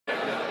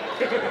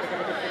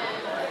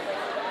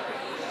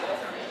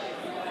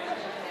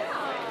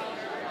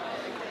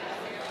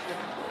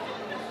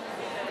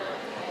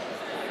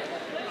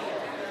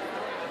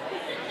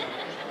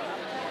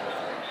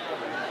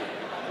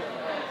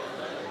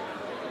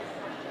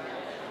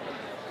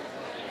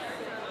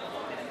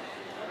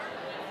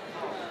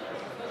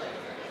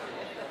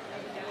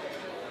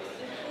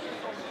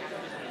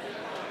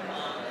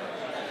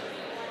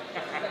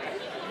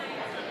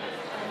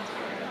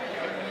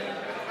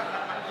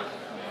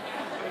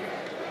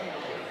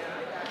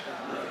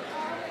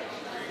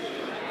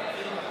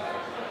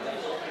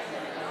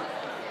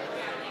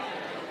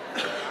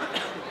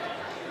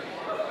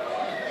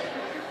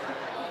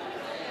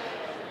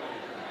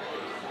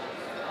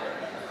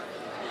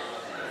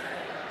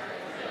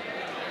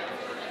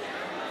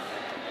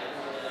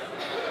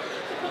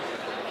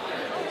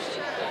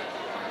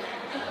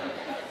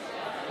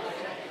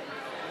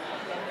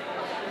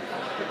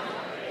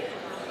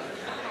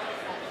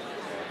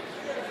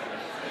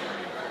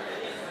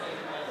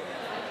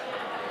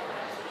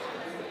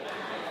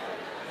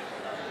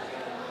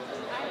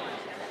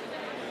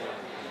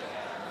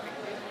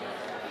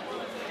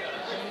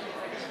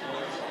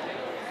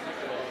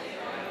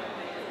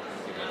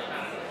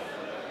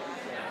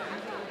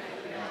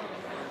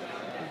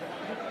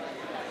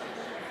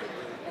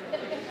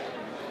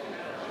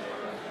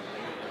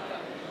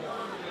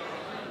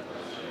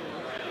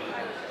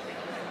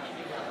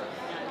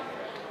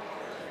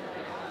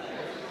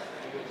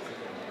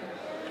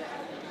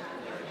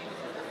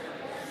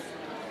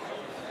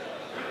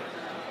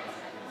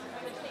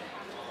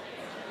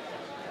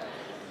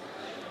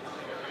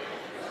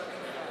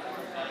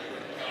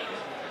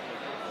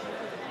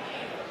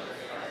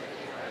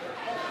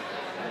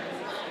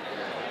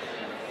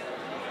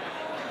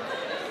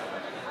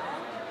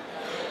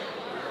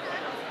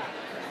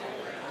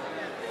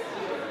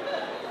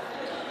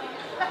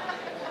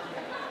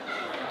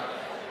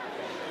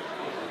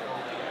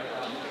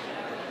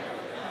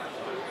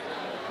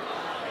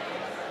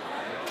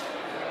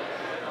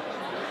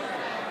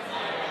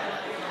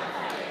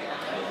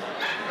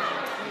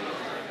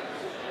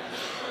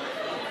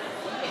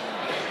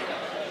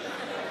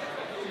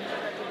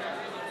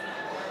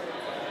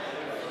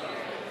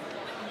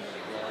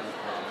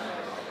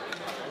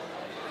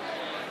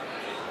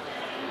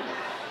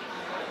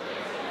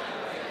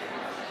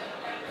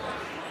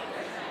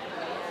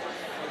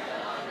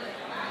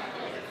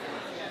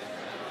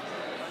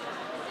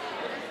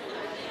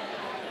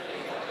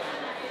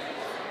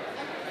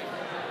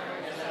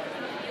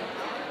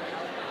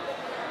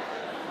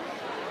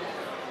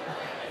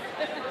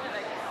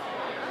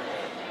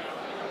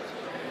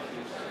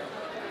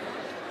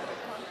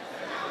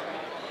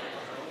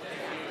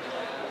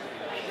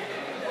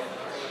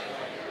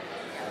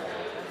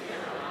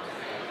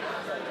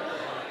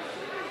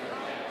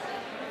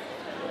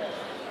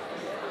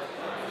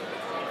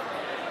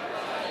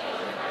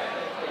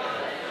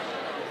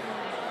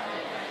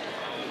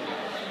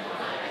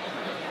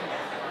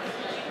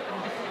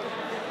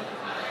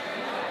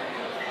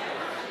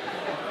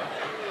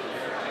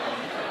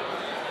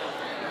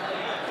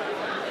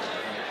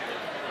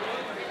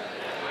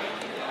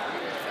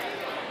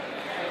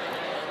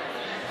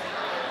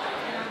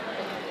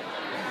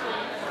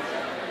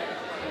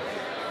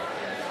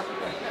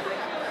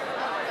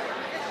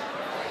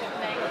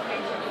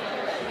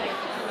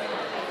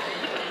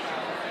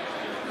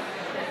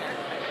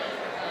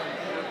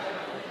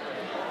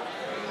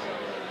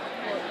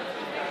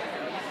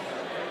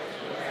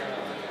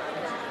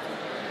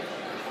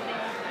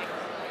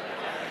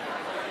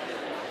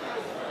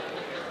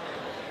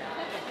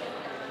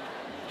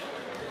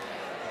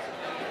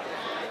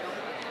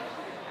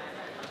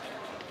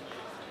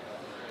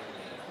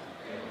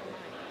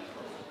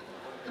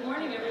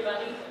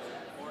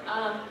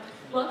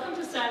Welcome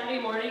to Saturday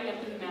morning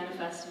at the Humana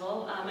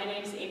Festival. My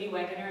name is Amy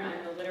Wegener.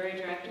 I'm the literary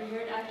director here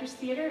at Actors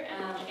Theatre,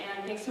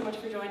 and thanks so much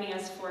for joining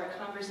us for a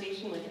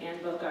conversation with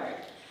Anne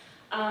Bogart.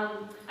 I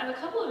have a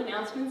couple of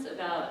announcements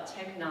about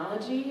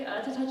technology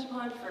to touch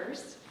upon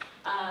first.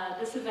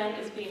 This event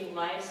is being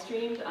live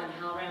streamed on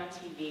HowlRound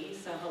TV,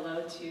 so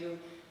hello to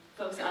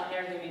folks out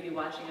there who may be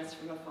watching us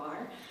from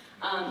afar.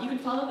 You can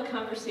follow the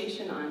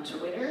conversation on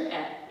Twitter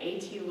at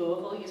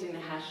 @Louisville using the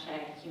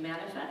hashtag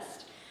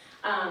HumanaFest.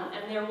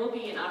 And there will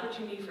be an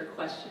opportunity for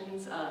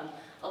questions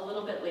a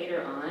little bit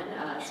later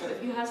on. So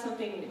if you have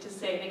something to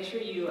say, make sure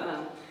you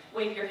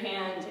wave your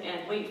hand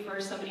and wait for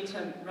somebody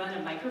to run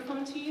a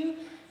microphone to you,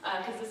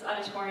 because this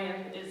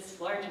auditorium is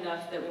large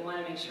enough that we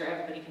want to make sure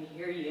everybody can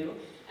hear you,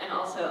 and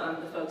also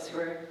the folks who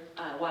are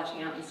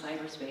watching out in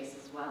cyberspace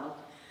as well.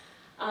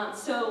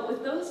 So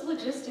with those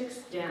logistics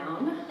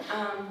down,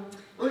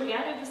 we're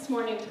gathered this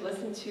morning to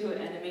listen to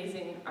an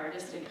amazing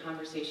artist in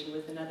conversation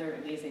with another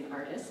amazing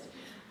artist.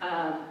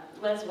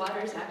 Les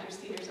Waters, Actors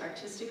Theatre's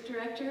artistic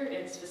director,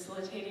 is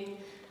facilitating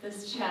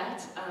this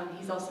chat.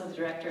 He's also the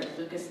director of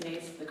Lucas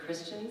Nate's The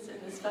Christians in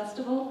this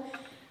festival.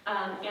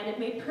 And it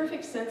made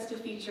perfect sense to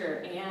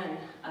feature Anne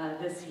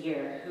this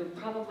year, who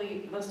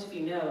probably most of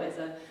you know is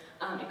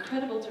an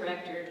incredible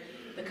director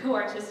the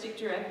co-artistic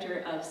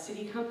director of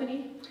SITI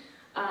Company,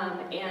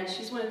 and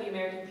she's one of the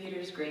American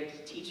Theater's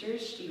great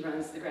teachers. She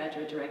runs the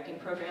graduate directing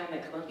program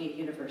at Columbia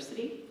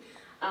University.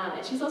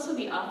 And she's also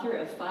the author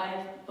of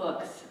 5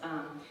 books.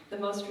 The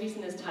most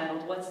recent is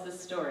titled What's the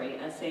Story?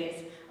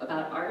 Essays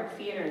about art,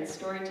 theater, and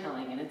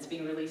storytelling, and it's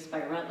being released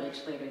by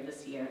Routledge later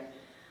this year.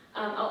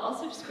 I'll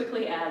also just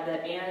quickly add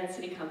that Anne and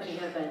SITI Company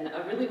have been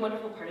a really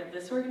wonderful part of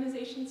this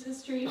organization's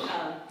history.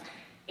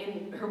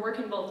 In her work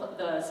in both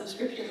the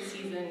subscription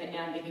season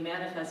and the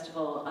Humana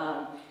Festival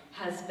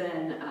has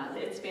been,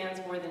 it spans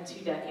more than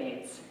 2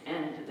 decades.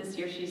 And this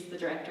year she's the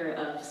director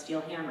of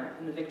Steel Hammer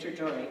and the Victor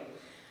Jory.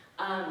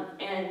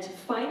 And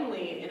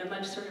finally, in a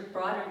much sort of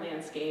broader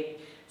landscape,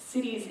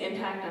 SITI's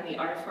impact on the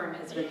art form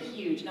has been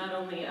huge. Not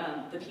only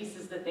the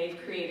pieces that they've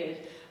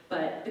created,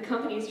 but the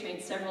company's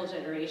trained several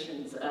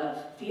generations of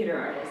theater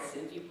artists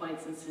in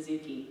Viewpoints and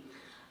Suzuki.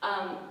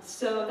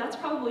 So that's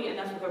probably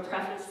enough of a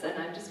preface,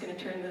 and I'm just going to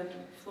turn the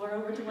floor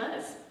over to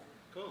Les.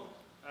 Cool.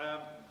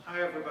 Hi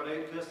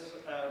everybody. This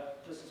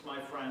is my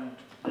friend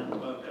Anne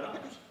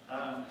Bogart.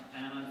 Anne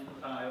and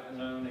I have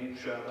known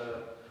each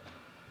other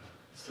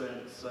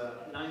since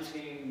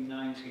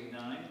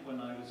 1999, when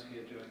I was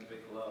here doing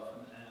Big Love,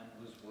 and Anne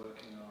was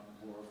working on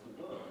War of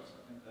the Worlds.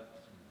 I think that's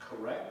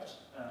correct.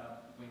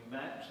 We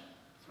met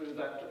through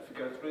that. If you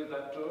go through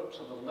that door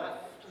to the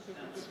left,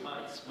 and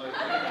smoking.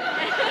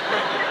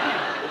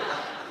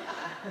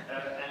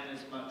 Anne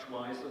is much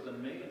wiser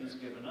than me and has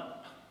given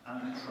up.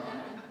 I'm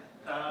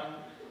trying.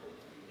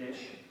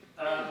 Ish.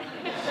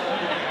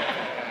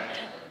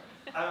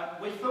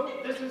 We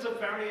thought this is a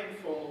very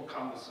informal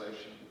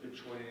conversation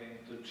between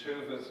the two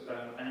of us.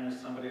 Anne is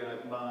somebody I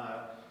admire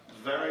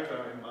very,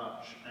 very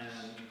much,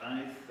 and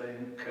I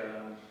think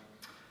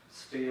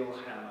Steel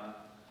Hammer,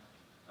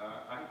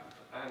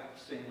 I've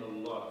seen a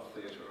lot of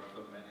theatre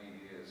over many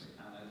years,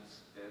 and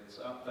it's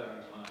up there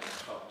in my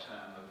top 10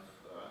 of,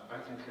 I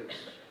think it's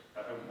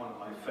one of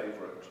my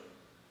favourite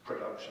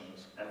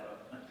productions ever.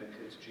 I think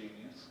it's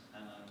genius,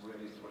 and I'm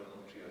really thrilled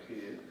you're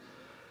here.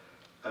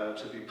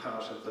 To be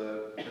part of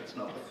it's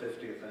not the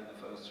 50th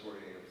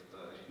anniversary of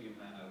the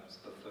Humana, it's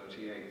the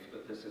 38th,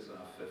 but this is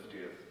our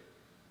 50th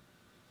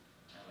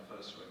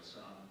anniversary, so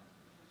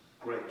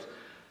great.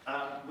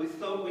 We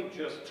thought we'd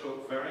just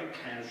talk very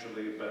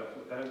casually about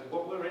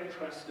what we're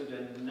interested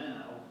in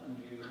now,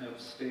 and you have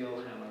Steel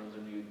Hammer,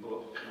 the new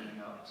book, coming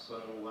up,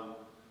 so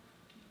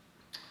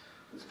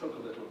let's talk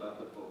a little about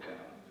the book and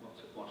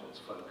what its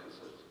focus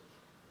is.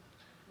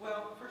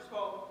 Well, first of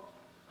all,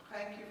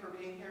 thank you for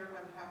being here.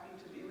 I'm happy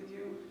to be with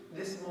you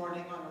this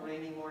morning on a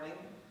rainy morning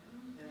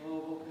in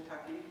Louisville,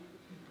 Kentucky.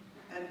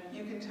 And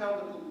you can tell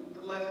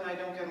that Les and I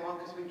don't get along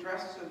because we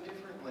dress so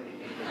differently.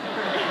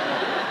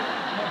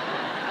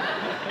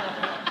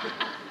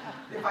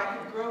 If I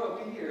could grow a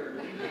beard,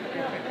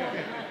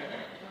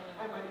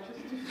 I might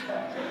just do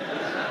that.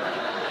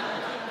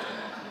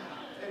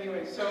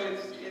 Anyway, so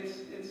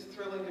it's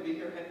thrilling to be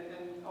here,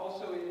 and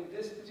also in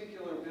this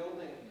particular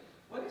building.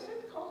 What is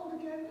it called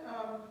again?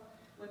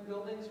 When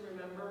buildings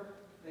remember,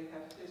 they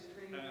have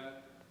history?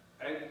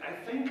 I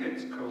think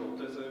it's called,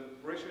 there's a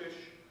British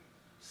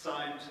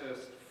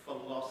scientist,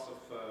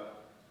 philosopher,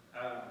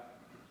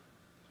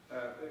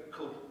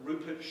 called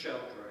Rupert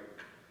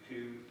Sheldrake,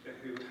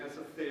 who has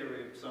a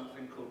theory of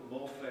something called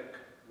morphic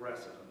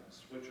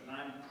resonance, which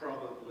I'm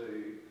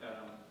probably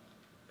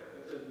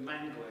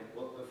mangling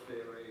what the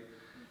theory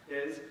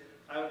is.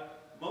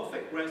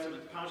 Morphic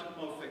resonance, part of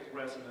morphic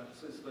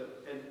resonance is that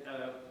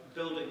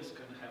buildings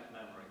can have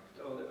memory,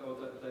 or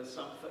that there's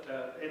something,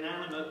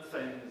 inanimate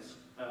things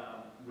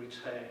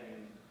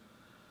retain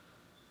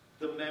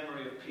the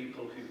memory of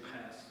people who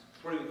pass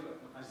through them.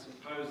 I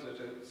suppose that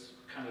it's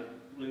kind of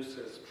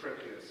loosest,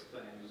 trickiest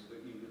things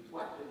that you would...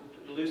 What?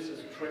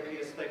 Loosest,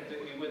 trickiest thing that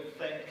you would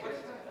think What's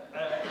is...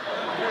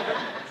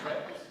 that?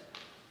 Tricks?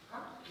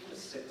 Huh? The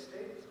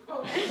 60s?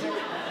 Oh,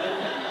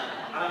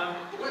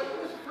 what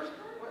was the first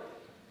part? What?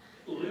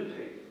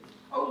 Loopy.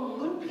 Oh,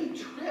 loopy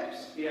trips.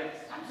 Yes.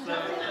 So,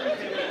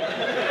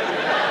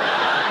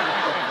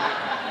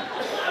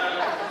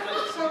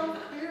 some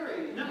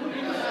theory. No,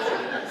 you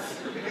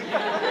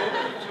walk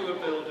into a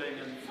building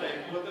and think,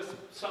 well,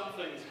 some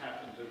things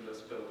happened in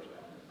this building.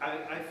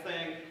 I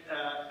think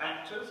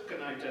actors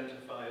can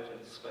identify it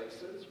in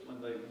spaces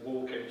when they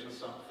walk into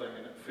something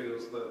and it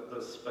feels that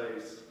the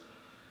space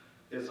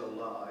is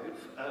alive.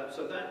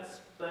 So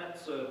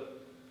that's a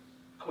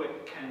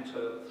quick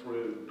canter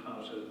through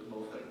part of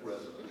morphic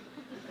resonance.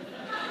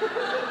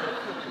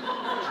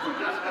 We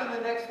could spend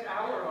the next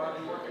hour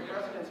on morphic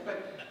resonance,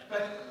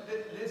 but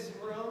this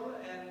room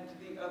and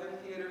the other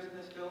theaters in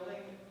this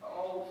building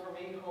all, for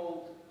me,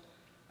 hold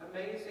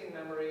amazing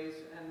memories,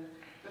 and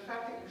the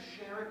fact that you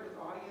share it with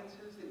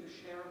audiences, that you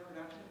share a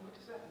production, what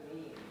does that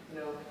mean, you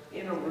know,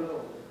 in a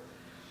room?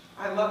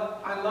 I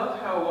love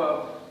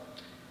how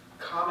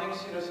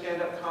comics, you know,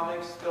 stand-up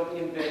comics, they'll be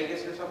in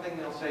Vegas or something,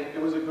 they'll say,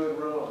 it was a good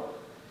room.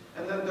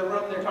 And the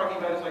room they're talking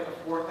about is like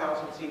a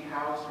 4,000-seat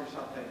house or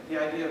something.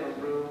 The idea of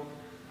a room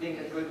being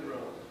a good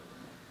room.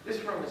 This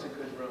room is a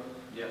good room.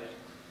 Yes.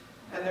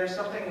 And there's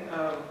something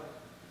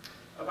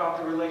about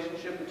the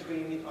relationship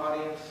between the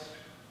audience.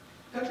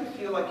 Don't you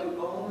feel like you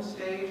own the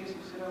stage as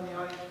you sit on the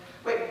audience?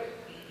 Wait,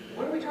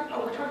 what are we talking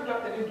about? Oh, we're talking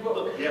about the new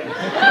book. Yeah.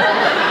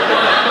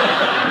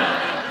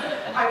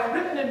 I've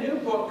written a new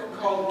book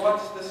called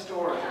What's the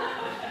Story?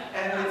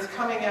 And it's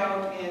coming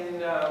out in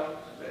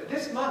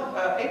this month,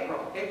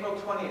 April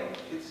 20th.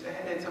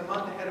 It's a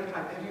month ahead of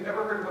time. Have you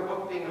ever heard of a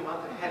book being a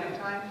month ahead of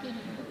time?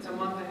 It's a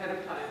month ahead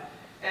of time.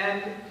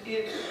 And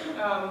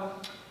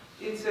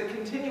it's a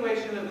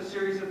continuation of a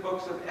series of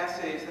books of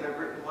essays that I've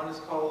written. One is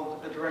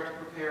called A Director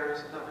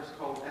Prepares, another is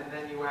called And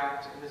Then You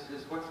Act, and this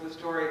is What's the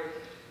Story?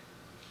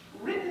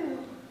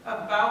 Written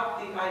about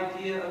the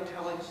idea of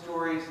telling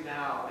stories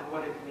now and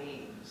what it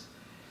means.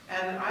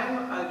 And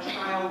I'm a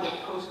child of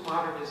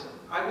postmodernism.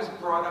 I was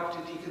brought up to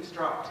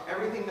deconstruct.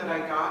 Everything that I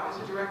got as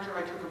a director,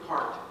 I took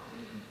apart.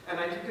 And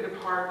I took it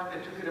apart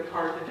and took it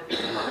apart and took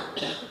it apart.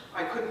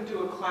 I couldn't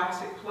do a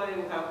classic play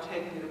without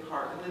taking it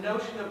apart. And the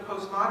notion of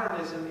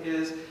postmodernism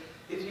is,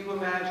 if you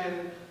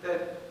imagine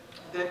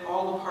that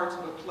all the parts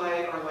of a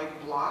play are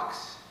like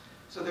blocks,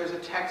 so there's a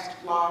text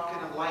block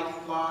and a life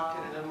block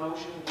and an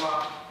emotion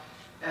block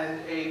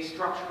and a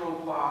structural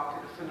block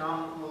and a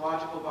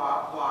phenomenological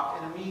block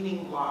and a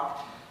meaning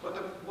block.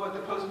 What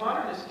the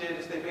postmodernists did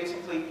is they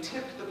basically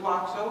tipped the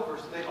blocks over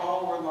so they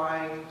all were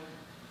lying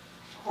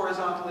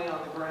horizontally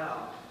on the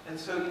ground. And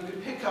so you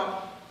could pick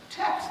up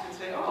text and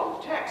say, oh,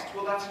 text,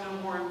 well that's no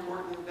more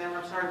important than,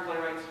 I'm sorry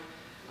playwrights,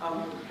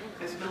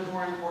 it's no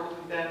more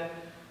important than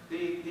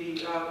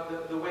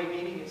the way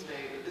meaning is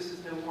made. This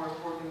is no more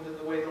important than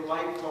the way the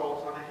light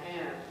falls on a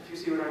hand, if you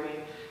see what I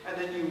mean. And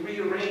then you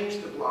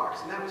rearrange the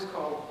blocks, and that was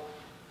called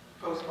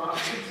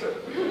postmodernism,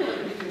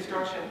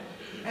 deconstruction.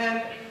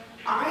 And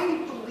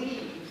I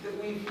believe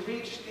that we've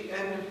reached the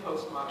end of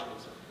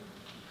postmodernism,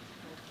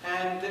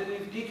 and that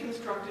we've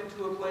deconstructed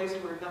to a place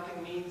where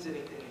nothing means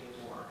anything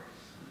anymore.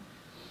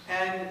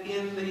 And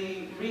in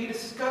the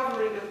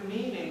rediscovery of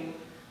meaning,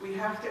 we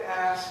have to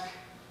ask,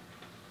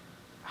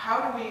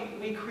 how do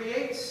we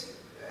create,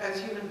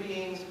 as human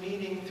beings,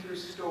 meaning through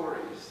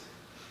stories?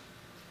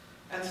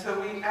 And so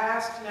we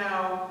ask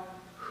now,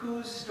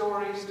 whose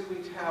stories do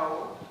we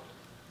tell?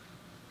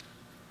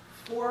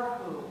 For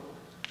whom?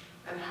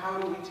 And how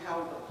do we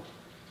tell them?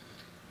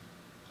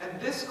 And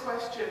this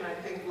question, I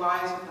think,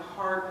 lies at the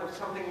heart of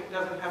something that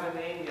doesn't have a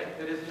name yet,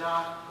 that is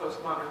not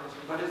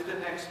postmodernism, but is the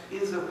next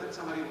ism that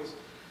somebody will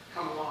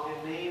come along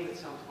and name at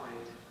some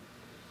point.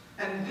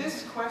 And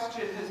this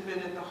question has been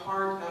at the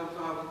heart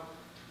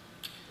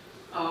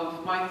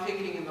of my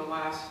thinking in the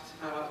last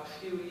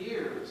few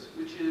years,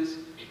 which is,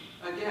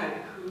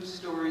 again, whose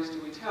stories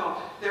do we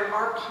tell? There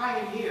are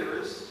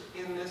pioneers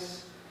in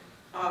this,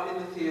 in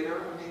the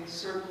theater. I mean,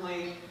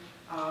 certainly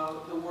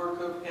the work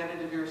of Anna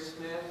Devere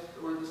Smith,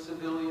 or the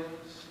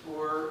Civilians,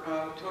 or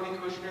Tony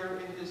Kushner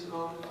in his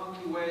own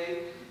funky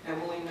way,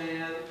 Emily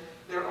Mann.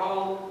 They're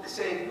all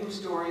saying, whose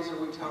stories are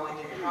we telling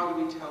and how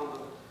do we tell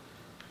them,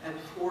 and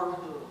for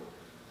whom?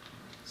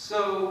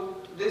 So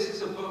this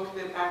is a book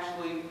that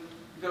actually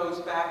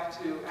goes back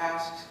to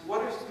ask,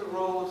 what is the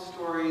role of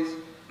stories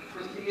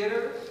for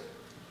theater?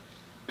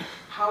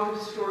 How do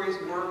stories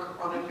work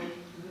on a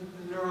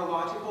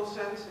neurological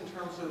sense in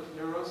terms of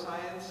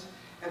neuroscience?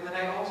 And then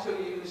I also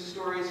use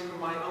stories from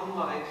my own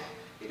life,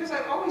 because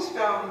I've always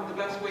found the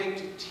best way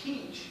to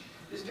teach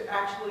is to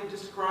actually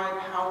describe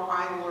how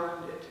I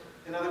learned it.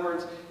 In other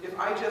words, if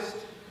I just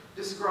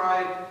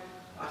describe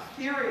a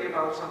theory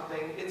about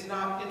something, it's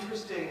not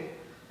interesting,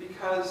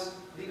 because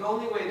the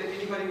only way that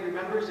anybody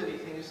remembers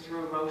anything is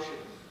through emotion.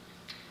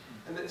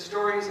 And that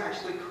stories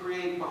actually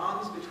create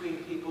bonds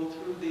between people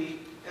through the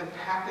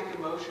empathic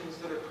emotions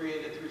that are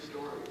created through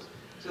stories.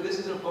 So this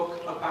is a book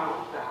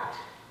about that,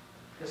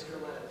 Mr.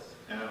 Liz.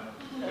 Yeah,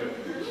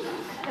 good.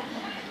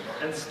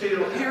 And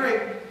Steel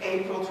Appearing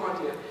April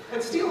 20th.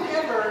 And Steel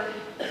Hammer,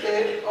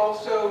 it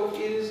also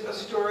is a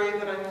story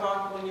that I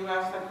thought, when you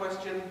asked that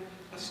question,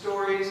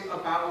 stories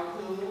about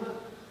whom,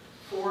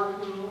 for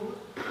whom,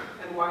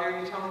 and why are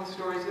you telling the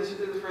stories? This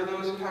is, for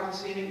those who haven't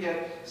seen it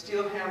yet,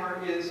 Steel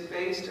Hammer is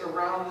based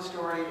around the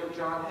story of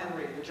John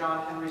Henry, the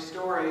John Henry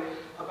story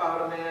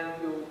about a man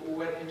who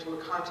went into a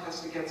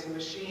contest against a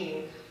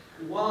machine,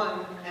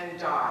 won, and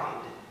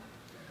died.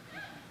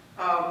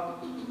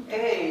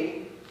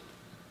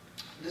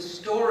 The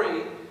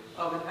story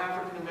of an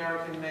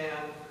African-American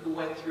man who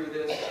went through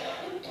this,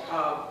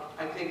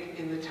 I think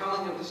in the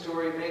telling of the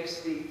story makes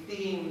the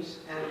themes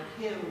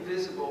and him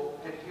visible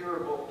and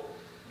hearable.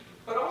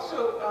 But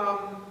also,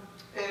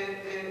 I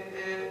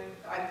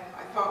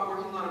thought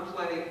working on a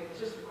play, is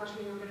this the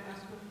question you were going to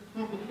ask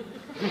me?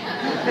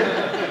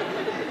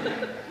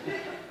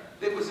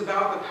 It was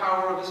about the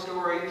power of a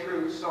story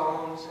through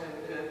songs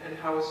and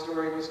how a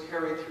story was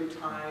carried through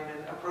time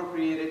and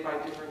appropriated by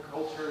different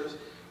cultures.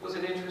 Was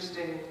an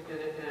interesting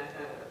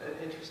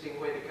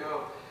way to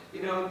go.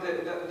 You know,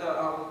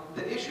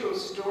 the issue of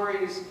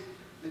stories,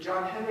 the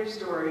John Henry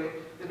story,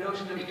 the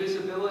notion of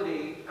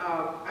visibility.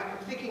 I'm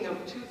thinking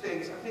of two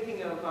things. I'm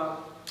thinking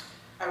of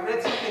I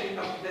read something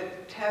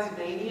that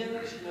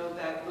Tasmanians, you know,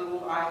 that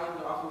little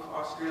island off of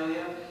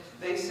Australia,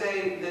 they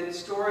say that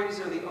stories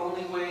are the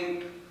only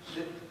way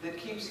that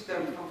keeps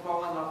them from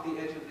falling off the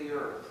edge of the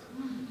earth.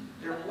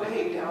 They're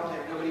way down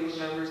there. Nobody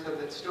remembers them,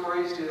 that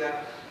stories do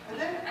that. And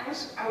then I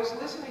was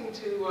listening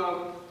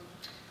to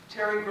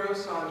Terry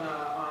Gross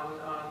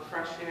on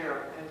Fresh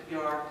Air,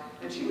 NPR,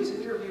 and she was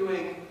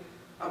interviewing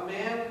a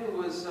man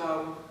who was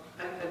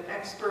an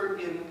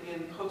expert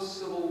in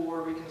post-Civil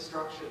War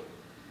Reconstruction.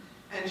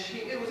 And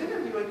it was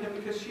interviewing him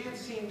because she had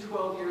seen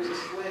 12 Years a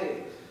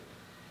Slave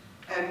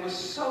and was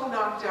so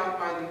knocked out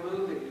by the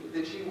movie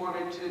that she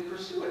wanted to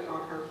pursue it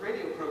on her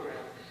radio program.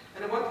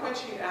 And at one point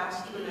she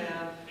asked the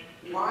man,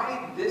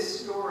 why this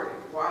story?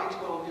 Why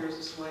 12 Years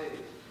a Slave?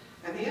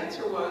 And the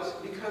answer was,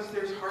 because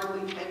there's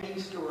hardly any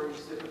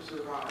stories that have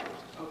survived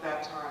of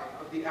that time,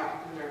 of the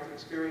African-American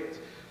experience,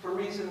 for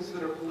reasons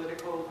that are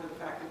political, for the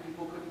fact that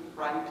people couldn't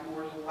write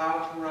or weren't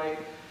allowed to write,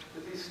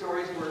 that these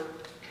stories were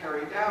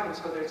carried down, and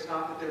so it's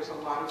not that there's a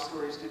lot of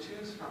stories to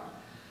choose from.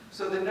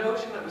 So the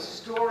notion of a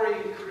story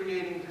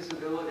creating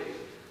visibility,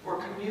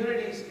 or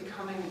communities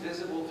becoming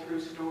visible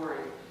through story,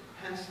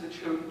 hence the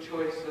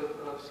choice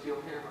of Steel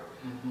Hammer.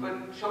 Mm-hmm.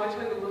 But shall I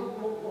tell you a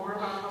little more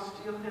about how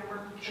Steel Hammer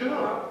came Sure.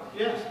 about?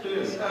 Yes,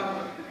 do.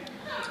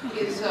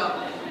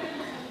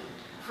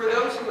 For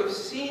those who have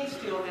seen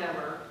Steel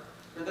Hammer,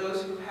 for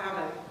those who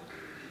haven't,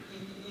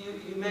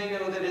 you may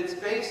know that it's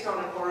based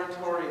on an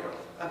oratorio,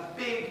 a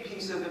big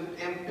piece of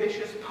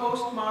ambitious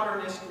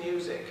postmodernist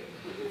music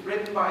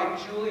written by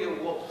Julia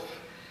Wolfe.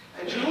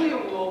 And Julia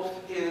Wolfe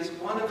is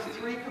one of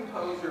 3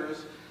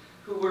 composers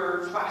who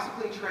were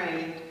classically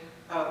trained.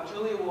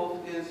 Julia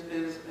Wolfe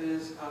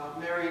is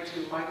married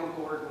to Michael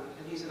Gordon,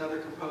 and he's another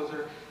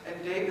composer,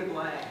 and David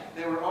Lang.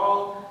 They were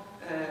all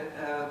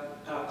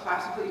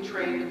classically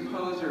trained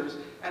composers,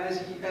 and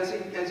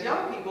as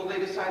young people, they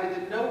decided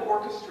that no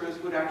orchestras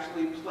would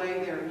actually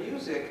play their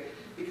music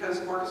because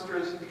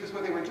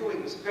what they were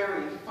doing was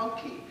very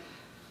funky,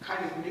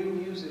 kind of new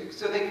music.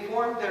 So they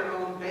formed their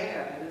own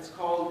band, and it's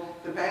called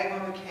the Bang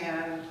on the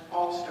Can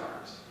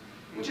All-Stars,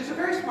 which is a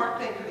very smart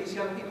thing for these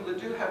young people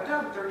to have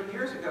done 30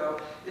 years ago,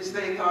 is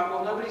they thought,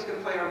 well, nobody's going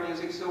to play our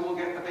music, so we'll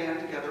get a band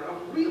together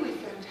of really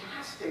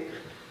fantastic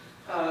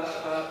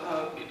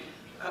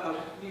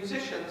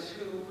musicians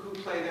who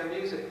play their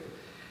music.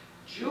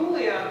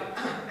 Julia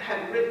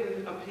had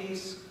written a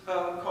piece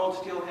called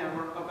Steel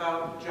Hammer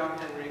about John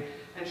Henry,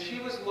 and she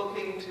was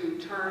looking to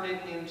turn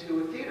it into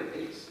a theater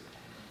piece.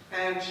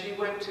 And she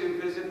went to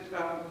visit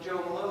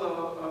Joe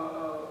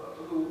Malillo,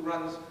 who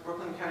runs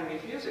Brooklyn Academy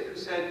of Music, who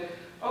said,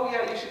 oh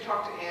yeah, you should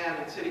talk to Anne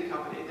at SITI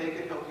Company. They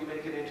could help you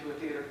make it into a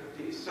theater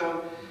piece.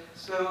 So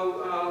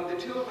the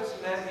two of us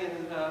met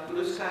in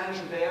Le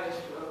Singe Vert,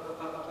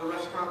 a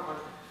restaurant on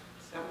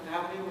 7th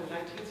Avenue and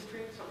 19th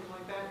Street, something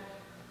like that.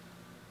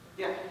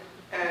 Yeah.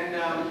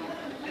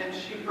 And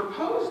she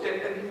proposed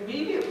it, and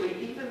immediately,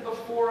 even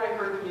before I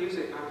heard the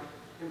music, I'm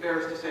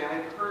embarrassed to say,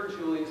 I heard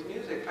Julia's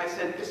music, I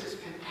said, this is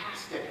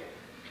fantastic.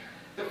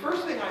 The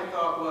first thing I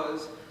thought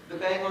was the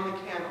Bang on the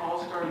Can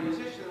all-star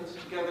musicians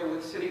together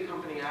with SITI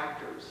Company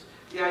actors.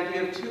 The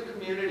idea of 2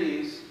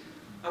 communities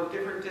of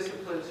different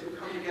disciplines who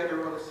come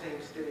together on the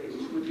same stage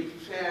would be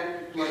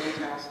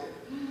fantastic.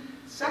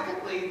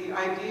 Secondly, the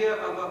idea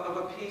of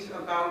a piece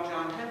about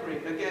John Henry.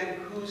 Again,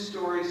 whose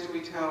stories do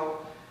we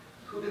tell?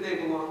 Who do they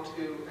belong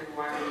to, and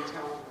why are we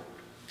telling them?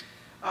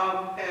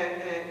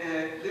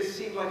 This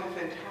seemed like a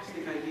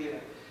fantastic idea.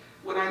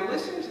 When I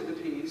listened to the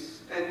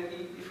piece, and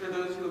for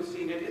those who have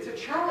seen it, it's a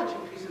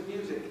challenging piece of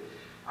music.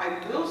 I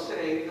will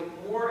say the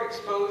more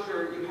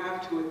exposure you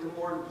have to it, the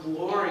more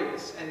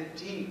glorious and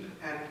deep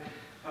and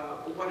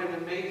what an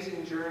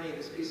amazing journey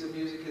this piece of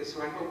music is.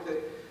 So I hope that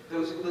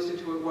those who listen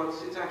to it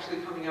once, it's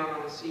actually coming out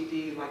on a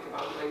CD like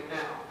about right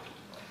now.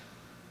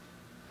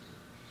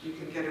 You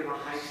can get it on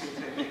iTunes,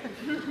 I think.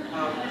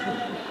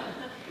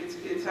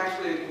 It's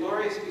actually a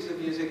glorious piece of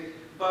music,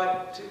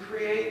 but to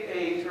create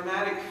a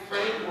dramatic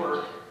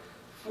framework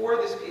for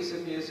this piece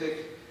of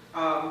music,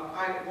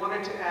 I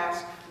wanted to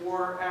ask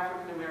 4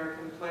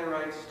 African-American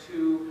playwrights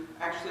to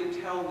actually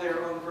tell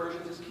their own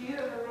versions. Is Kia in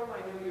the room?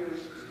 I knew you were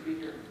supposed to be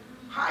here.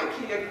 Hi,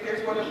 Kia.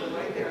 There's one of them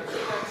right there. I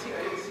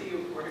didn't see you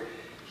before.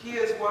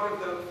 Kia is one of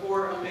the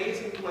 4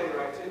 amazing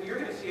playwrights, and you're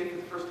going to see it for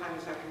the first time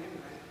this afternoon,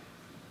 right?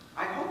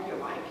 I hope you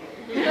like it.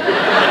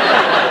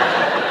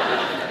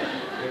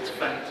 It's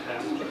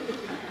fantastic.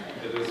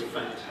 It is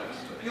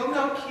fantastic. You'll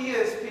know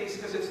Kia's piece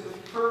because it's the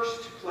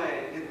first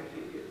play in the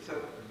piece. So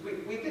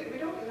we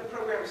don't in the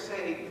program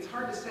say, it's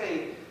hard to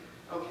say,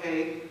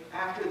 okay,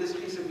 after this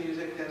piece of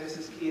music, then this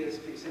is Kia's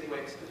piece. Anyway,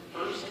 it's the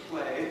first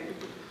play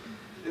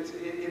that's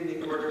in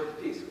the order of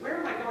the piece. Where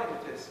am I going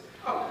with this?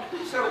 Oh,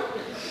 so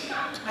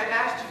I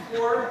asked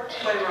 4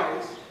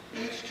 playwrights,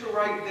 each to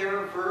write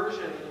their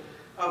version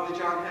of the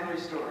John Henry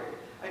story.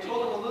 I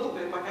told them a little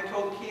bit, like I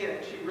told Kia,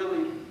 and she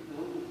really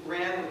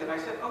ran with it. I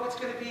said, oh, it's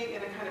going to be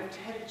in a kind of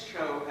tent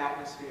show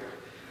atmosphere.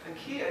 And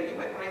Kia, you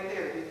went right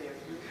there, didn't you?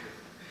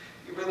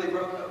 You really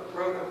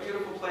wrote a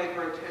beautiful play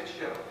for a tent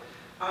show.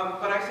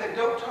 But I said,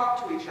 don't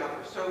talk to each other.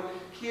 So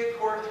Kia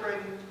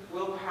Corcoran,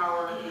 Will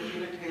Power,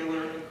 Regina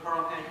Taylor, and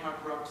Carl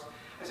Hancock Brooks,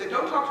 I said,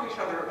 don't talk to each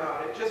other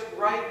about it. Just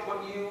write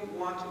what you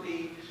want to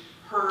be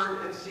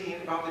heard and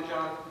seen about the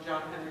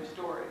John Henry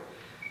story.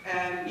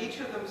 And each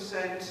of them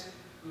sent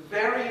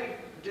very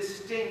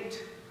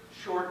distinct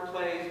short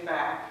plays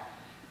back.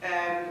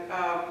 And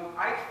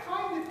I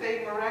find that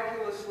they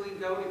miraculously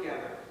go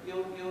together.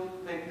 You'll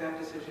make that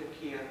decision,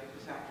 Kia,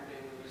 this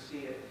afternoon when you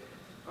see it.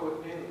 Oh,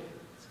 at noon.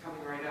 It's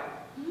coming right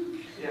up.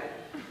 Yeah.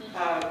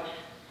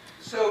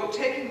 So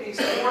taking these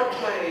 4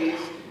 plays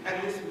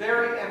and this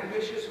very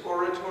ambitious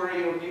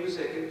oratorio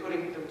music and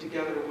putting them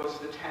together was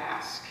the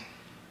task.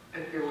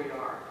 And here we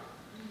are.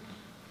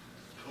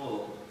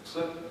 Cool.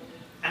 So,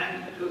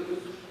 and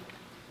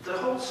the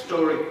whole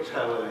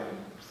storytelling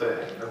thing,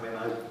 I mean,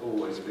 I've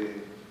always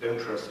been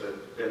interested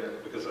in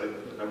it because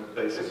I'm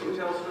basically... You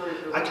tell stories.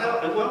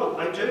 Well,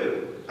 I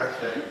do, I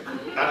think.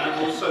 And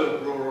I'm also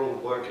rural,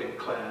 working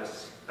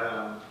class,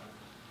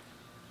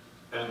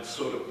 and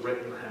sort of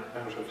written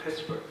out of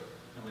history.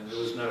 I mean, there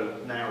was no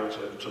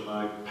narrative to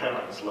my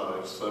parents'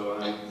 lives, so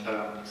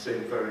it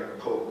seemed very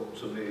important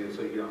to me as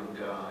a young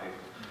guy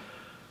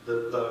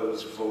that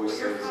those voices...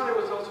 But your father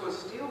was also a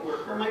steel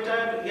worker. Well, my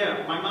dad,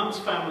 yeah, my mum's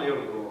family are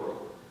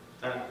rural,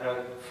 and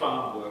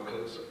farm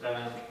workers,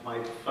 and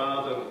my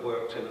father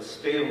worked in a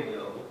steel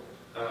mill,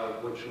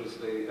 which was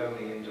the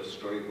only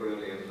industry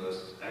really in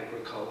this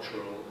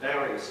agricultural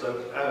area.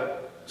 So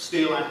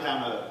steel and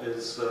hammer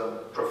is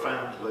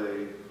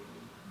profoundly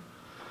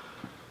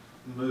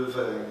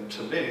moving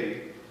to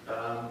me,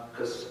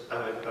 because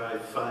I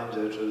find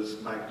it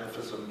as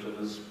magnificent and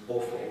as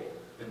awful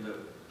in the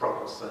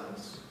proper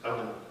sense,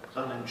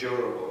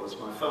 unendurable as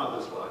my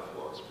father's life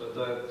was. But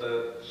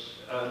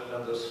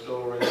the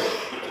story,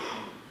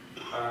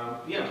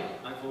 yeah,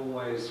 I've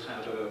always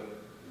had it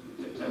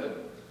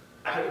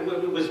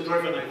was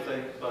driven, I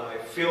think, by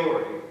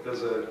fury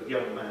as a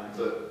young man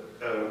that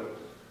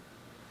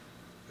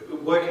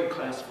working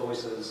class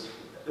voices,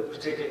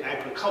 particularly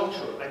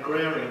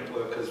agrarian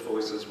workers'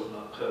 voices, were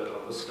not heard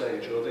on the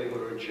stage, or they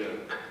were a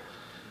joke.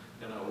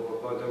 You know,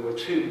 or there were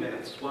 2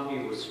 myths. One,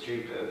 you were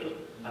stupid,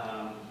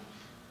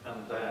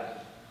 and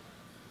that,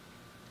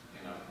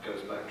 you know,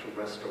 goes back to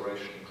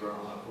Restoration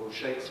drama or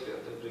Shakespeare.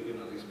 That, you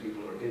know, these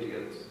people are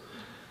idiots.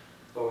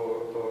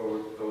 Or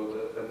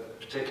the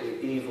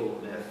particularly evil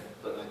myth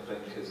that I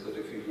think is that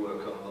if you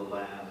work on the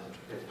land,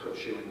 it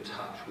puts you in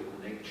touch with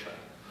nature.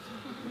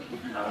 Which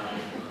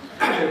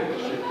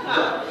it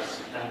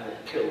does, and it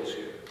kills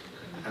you,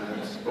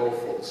 and it's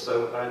awful.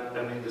 So,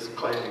 I mean, this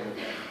claiming of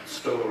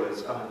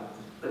stories.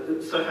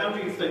 So how do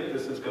you think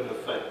this is going to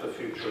affect the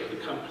future of the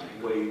company,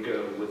 where you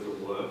go with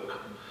the work?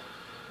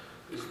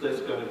 Is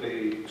this going to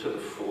be to the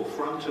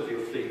forefront of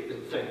your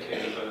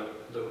thinking about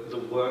the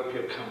work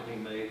your company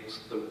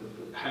makes,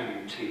 how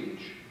you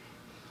teach?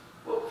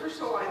 Well, first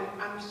of all,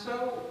 I'm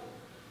so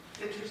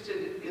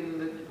interested in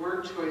the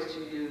word choice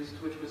you used,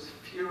 which was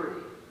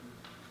fury.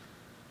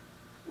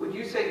 Would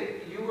you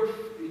say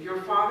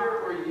your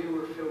father or you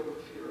were filled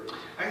with fury?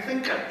 I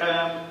think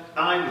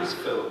I was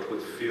filled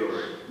with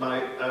fury.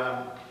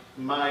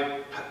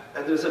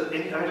 There's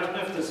I don't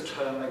know if this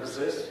term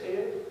exists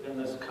here in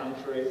this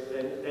country.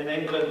 In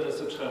England,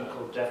 there's a term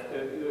called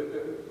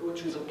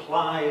which is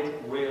applied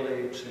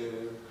really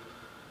to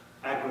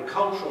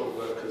agricultural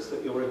workers,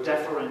 that you're a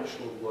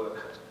deferential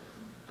worker,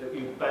 that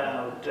you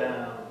bow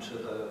down to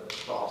the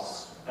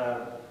boss.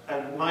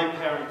 And my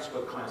parents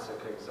were classic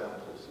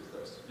examples of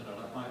this. You know,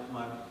 like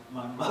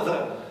my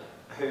mother,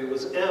 who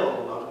was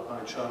ill a lot of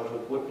my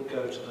childhood, wouldn't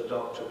go to the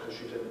doctor because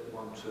she didn't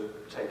want to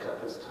take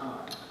up his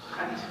time,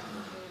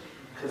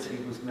 because he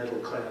was middle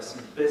class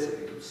and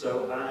busy.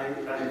 So I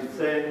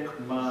think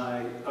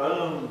my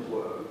own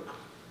work,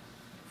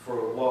 for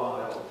a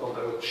while,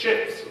 although it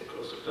shifts, of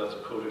course it does,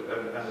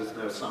 and is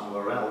now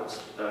somewhere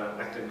else,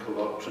 I think a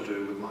lot to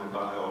do with my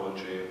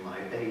biology and my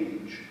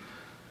age.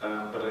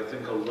 But I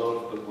think a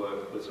lot of the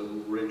work was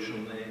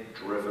originally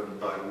driven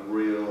by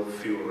real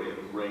fury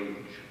and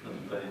rage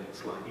and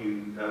things like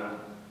you.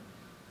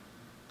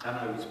 And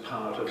I was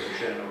part of a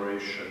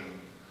generation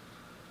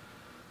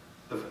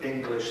of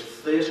English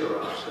theatre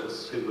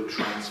artists who were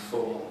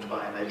transformed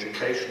by an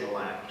educational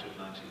act in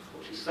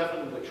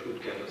 1947, which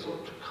would get us all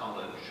to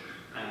college.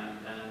 And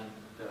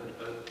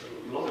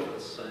a lot of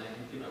us saying,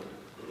 you know,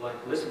 like,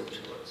 listen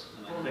to us.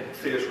 And I think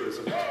theatre is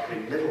a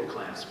particularly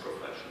middle-class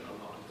profession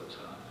a lot of the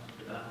time.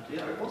 And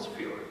yeah, it was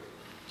fury.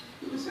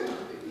 So,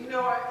 you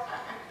know,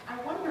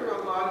 I wonder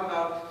a lot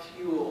about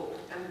fuel,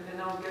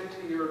 and I'll get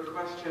to your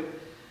question,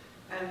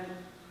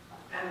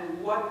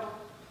 and what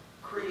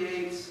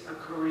creates a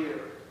career?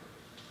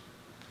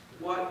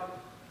 What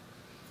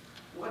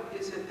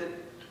is it that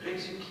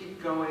makes you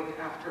keep going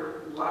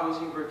after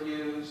lousy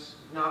reviews,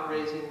 not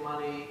raising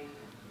money,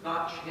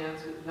 not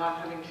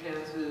having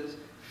chances,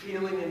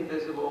 feeling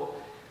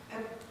invisible?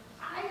 And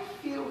I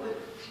feel that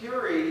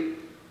fury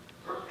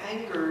or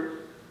anger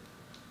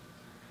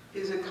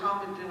is a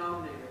common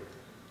denominator.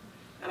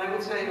 And I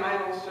would say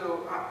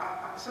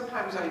I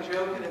sometimes I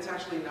joke, and it's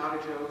actually not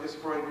a joke, as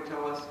Freud would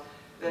tell us,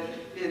 that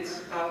it's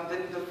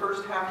that the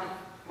first half of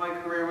my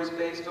career was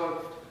based on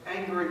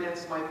anger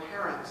against my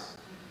parents,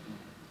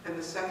 and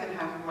the second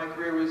half of my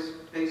career was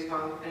based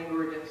on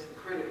anger against the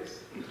critics.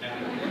 And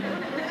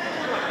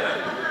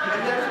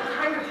there's a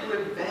kind of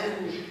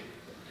revenge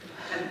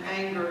and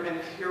anger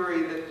and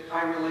fury that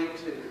I relate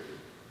to,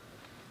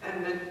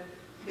 and that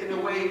in a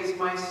way is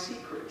my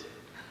secret.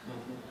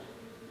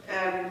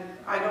 And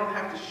I don't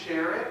have to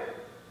share it.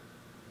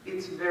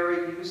 It's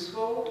very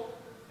useful,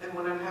 and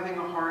when I'm having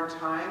a hard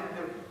time,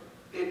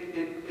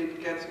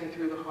 it gets me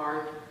through the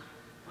hard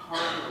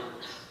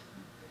moments.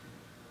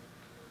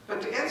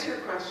 But to answer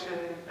your question,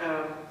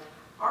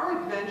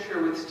 our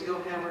adventure with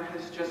Steelhammer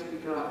has just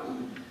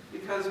begun.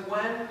 Because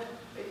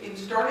in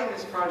starting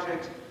this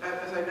project,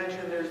 as I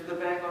mentioned, there's the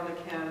Bang on the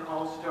Can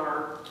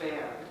All-Star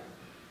Band.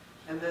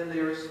 And then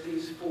there's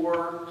these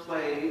 4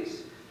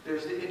 plays.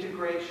 There's the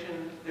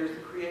integration, there's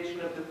the creation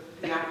of the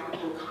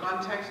theatrical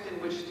context in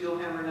which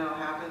Steelhammer now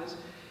happens.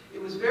 It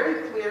was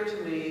very clear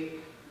to me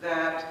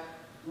that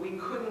we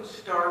couldn't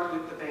start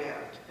with the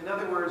band. In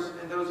other words,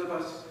 and those of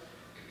us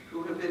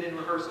who have been in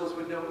rehearsals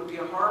would know it would be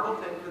a horrible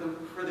thing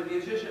for the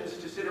musicians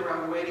to sit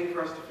around waiting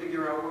for us to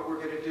figure out what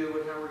we're going to do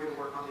and how we're going to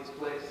work on these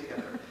plays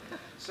together.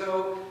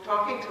 So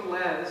talking to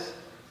Les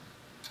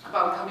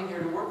about coming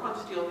here to work on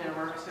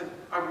Steelhammer, I said,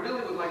 I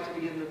really would like to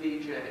be in the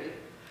VJ,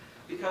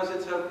 because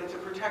it's a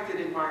protected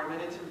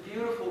environment. It's a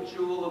beautiful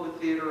jewel of a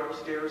theater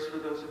upstairs for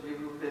those of you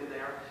who've been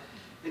there.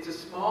 It's a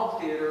small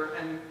theater,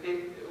 and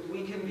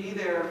we can be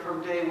there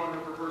from day one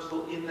of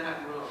rehearsal in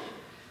that room.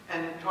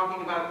 And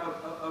talking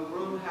about a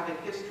room having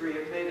history,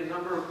 I've made a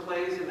number of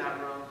plays in that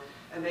room,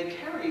 and they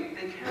carry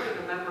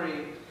the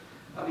memory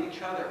of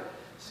each other.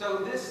 So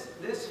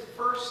this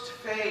first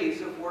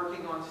phase of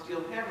working on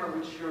Steelhammer,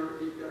 which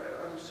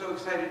I'm so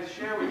excited to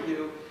share with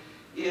you,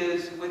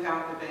 is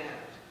without the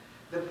band.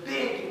 The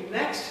big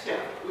next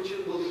step, which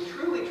will be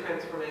truly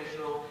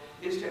transformational,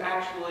 is to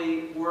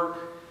actually work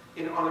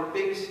on a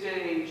big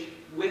stage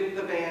with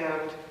the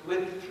band,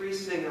 with 3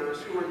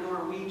 singers who are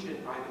Norwegian,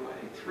 by the way.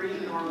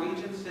 3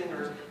 Norwegian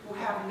singers who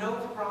have no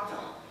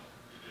vibrato.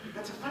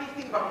 That's a funny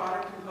thing about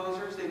modern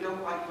composers, they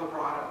don't like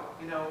vibrato.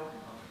 You know,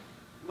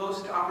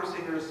 most opera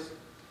singers,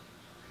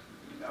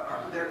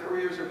 their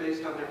careers are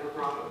based on their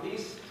vibrato.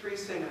 These 3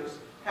 singers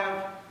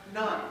have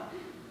none.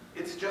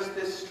 It's just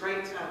this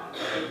straight sound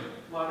that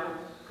modern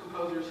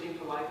composers seem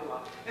to like a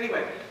lot.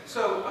 Anyway,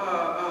 so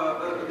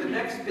the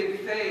next big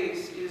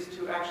phase is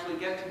to actually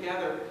get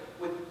together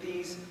with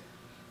these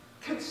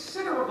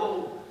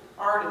considerable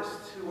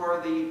artists who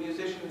are the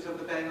musicians of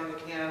the Bang on the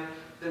Can,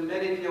 the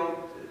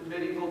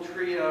medieval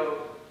trio,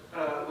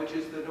 which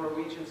is the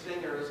Norwegian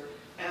singers,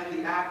 and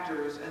the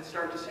actors, and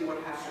start to see what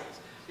happens.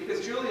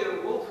 Because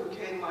Julia Wolf, who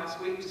came last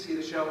week to see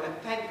the show, and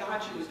thank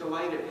God she was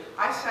delighted.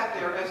 I sat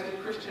there, as did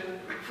Christian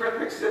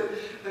Fredrickson,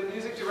 the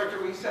music director.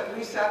 We sat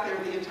there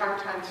the entire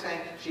time saying,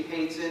 she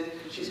hates it,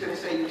 she's going to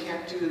say, you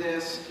can't do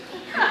this,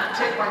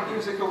 take my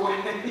music away.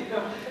 You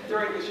know,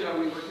 during the show,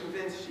 we were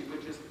convinced she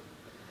would just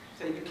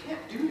say, you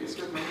can't do this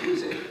with my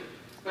music.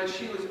 But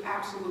she was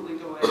absolutely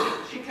delighted.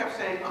 She kept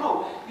saying,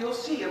 oh, you'll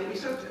see, it'll be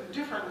so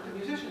different with the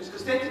musicians,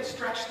 because they can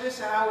stretch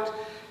this out,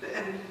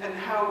 and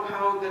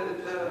how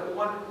the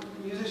one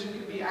musician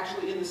could be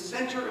actually in the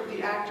center of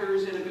the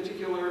actors in a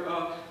particular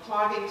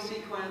clogging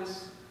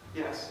sequence.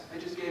 Yes, I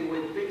just gave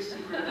away the big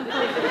secret.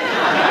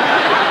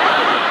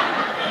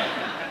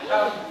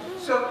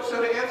 So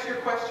to answer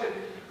your question,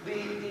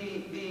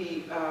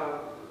 the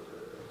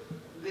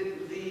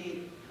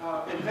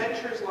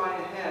adventures lie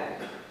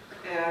ahead.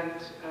 And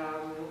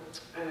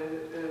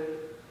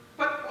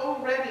but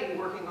already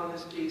working on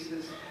this piece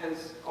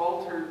has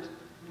altered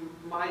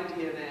my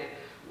DNA.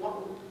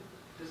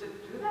 Does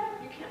it do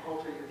that? You can't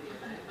alter your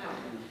DNA. No.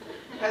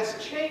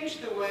 Has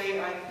changed the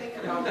way I think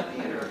about the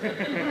theater.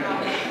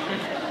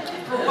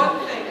 For one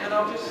thing, and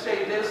I'll just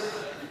say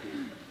this,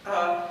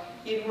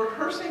 in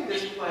rehearsing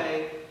this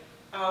play,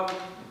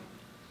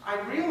 I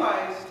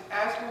realized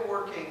as we're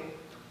working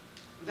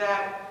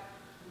that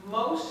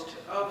most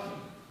of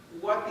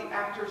what the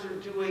actors are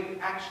doing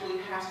actually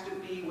has to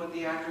be what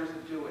the actors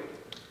are doing,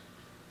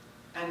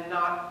 and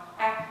not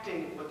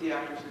acting what the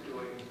actors are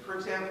doing. For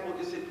example,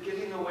 is it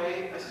giving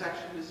away a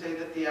section to say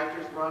that the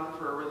actors run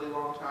for a really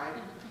long time?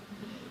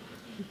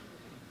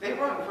 They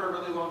run for a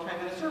really long time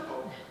in a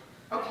circle.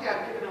 Okay,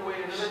 I've given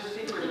away another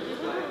secret of the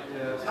play.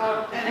 Yes.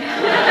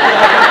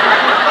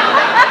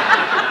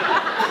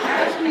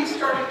 As we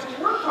started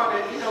to work on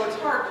it, you know, it's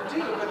hard to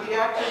do, but the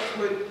actors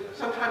would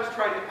sometimes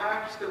try to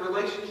act the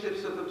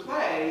relationships of the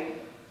play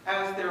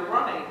as they're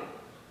running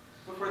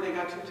before they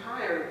got too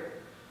tired.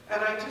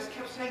 And I just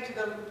kept saying to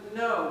them,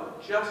 no,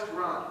 just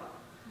run.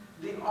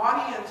 The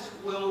audience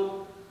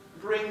will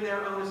bring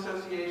their own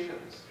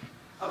associations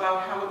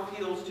about how it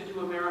feels to do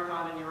a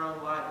marathon in your own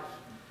life,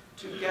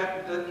 to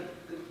get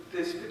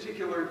this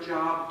particular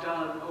job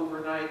done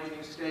overnight when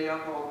you stay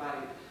up all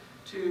night,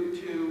 to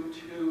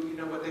you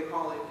know what they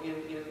call it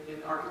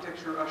in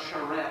architecture a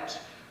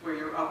charrette, where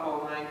you're up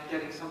all night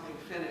getting something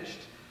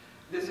finished.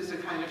 This is a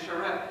kind of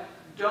charrette.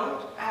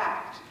 Don't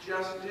act act,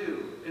 just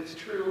do. It's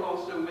true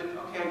also with,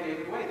 okay, I gave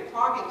it away, the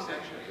clogging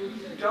section.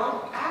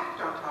 Don't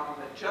act on top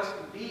of it, just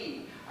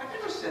be. I've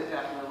never said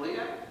that, Lily.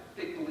 I'm a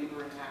big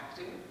believer in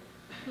acting.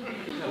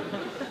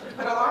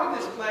 But a lot of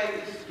this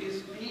play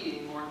is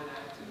being more than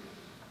acting.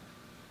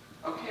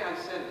 Okay, I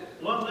said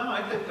it. Well, no,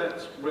 I think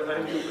that's,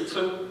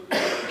 so,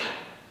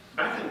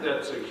 I think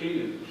that's a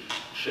huge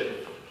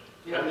shift.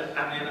 Yeah. And,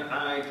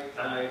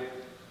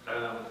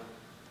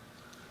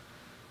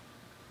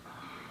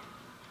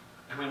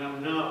 I mean,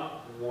 I'm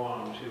not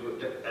one who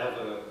would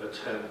ever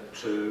attempt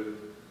to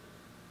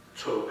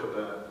talk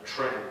about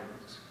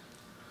trends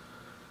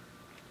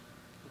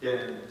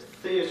in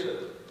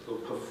theatre or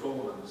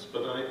performance,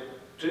 but I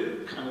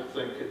do kind of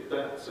think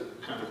that's a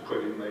kind of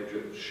pretty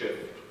major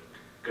shift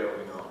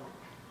going on.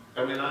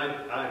 I mean,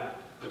 I'm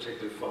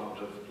particularly fond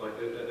of like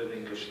an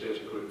English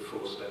theatre group,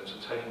 Forced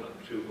Entertainment,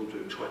 who will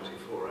do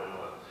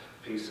 24-hour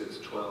pieces,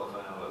 12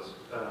 hours.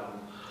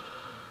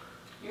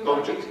 You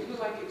like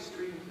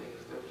extreme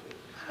things, don't you?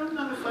 I don't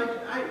know if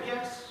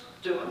yes,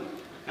 do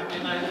I? I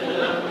mean,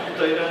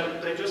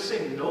 they just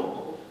seem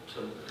normal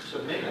to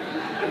me.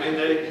 I mean,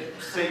 they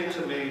seem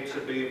to me to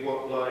be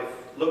what life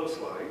looks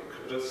like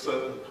at a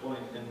certain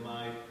point in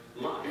my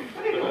life.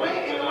 But in a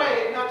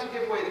way, not to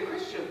give away the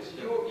Christians,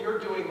 you're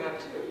doing that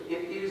too.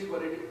 It is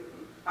what it is.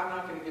 I'm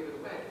not going to give it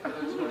away. But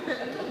that's what I'm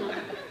saying.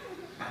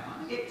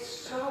 It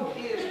so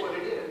is what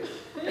it is.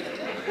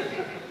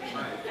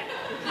 Right.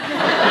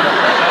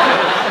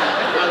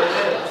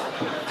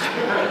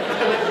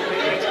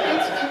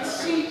 Its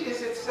conceit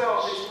is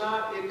itself. It's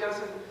not. It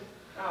doesn't.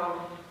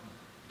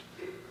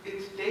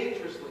 It's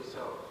dangerously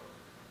so.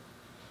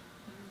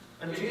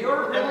 And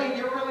you're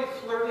really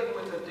flirting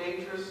with a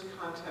dangerous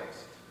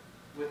context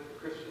with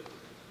Christians.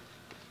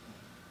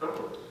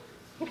 Oh.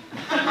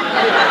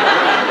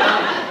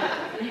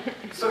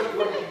 So,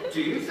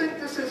 do you think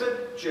this is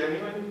a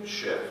genuine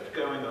shift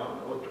going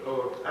on,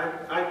 or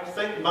I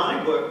think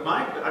my work,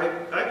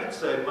 I could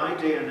say my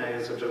DNA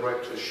as a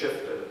director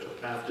shifted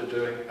after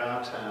doing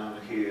Our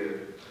Town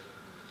here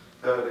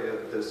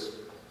earlier this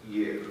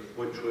year,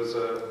 which was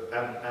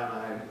and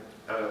I'm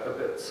a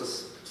bit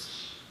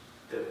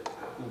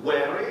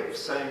wary of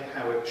saying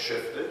how it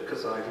shifted,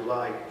 because I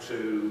like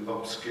to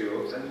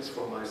obscure things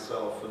for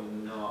myself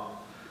and not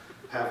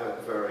have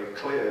it very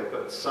clear,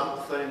 but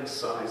something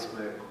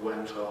seismic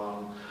went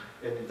on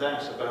in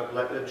that about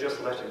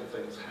just letting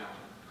things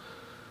happen,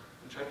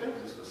 which I think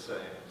is the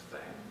same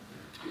thing.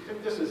 Do you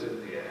think this is in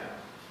the air?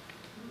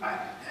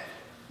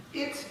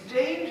 It's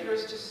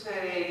dangerous to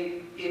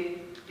say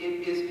it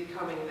is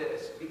becoming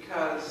this,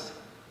 because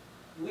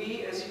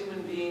we as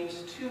human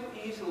beings too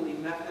easily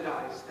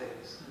methodize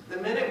things. The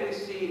minute we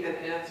see an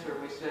answer,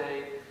 we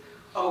say,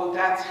 oh,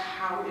 that's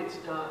how it's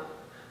done.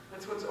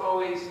 That's what's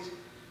always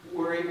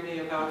worried me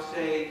about,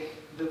 say,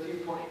 the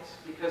viewpoints.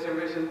 Because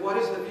everybody says, what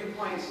is the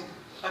viewpoints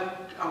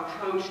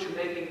approach to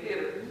making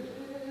theater?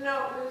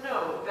 No,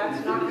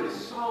 that's not going to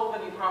solve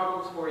any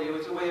problems for you.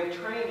 It's a way of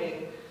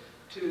training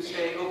to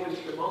stay open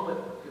to the moment,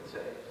 one could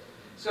say.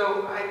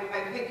 So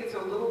I think it's a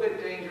little bit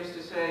dangerous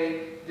to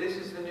say, this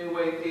is the new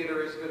way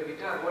theater is going to be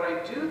done. What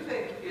I do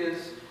think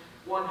is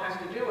one has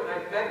to do, and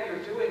I bet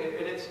you're doing it,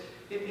 and it's,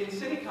 in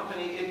SITI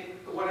Company,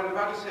 what I'm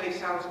about to say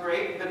sounds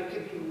great, but it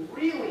can be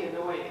really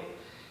annoying.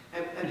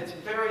 And it's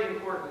very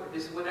important,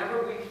 is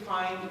whenever we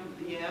find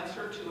the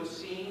answer to a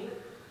scene,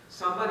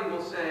 somebody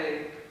will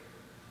say,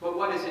 well,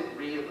 what is it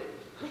really?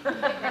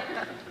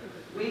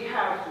 We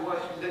have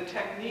what the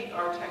technique,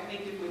 our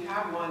technique, if we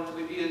have one,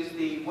 is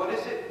the what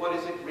is it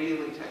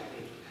really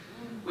technique,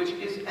 which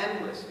is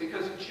endless,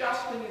 because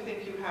just when you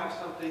think you have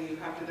something, you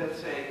have to then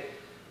say,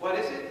 what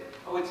is it?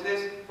 Oh, it's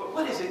this, but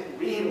what is it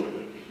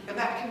really? And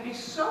that can be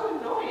so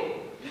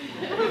annoying.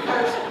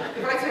 Because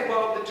if I say,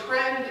 well, the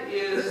trend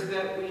is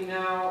that we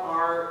now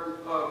are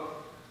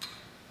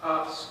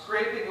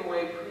scraping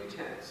away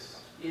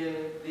pretense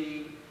in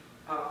the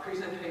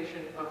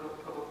presentation of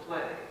a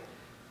play,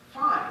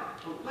 fine,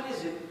 but what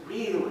is it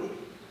really?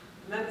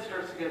 And then it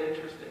starts to get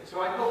interesting.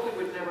 So I hope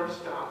we would never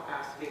stop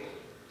asking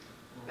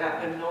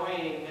that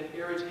annoying and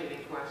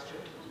irritating question.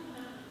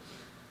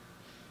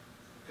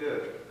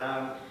 Good.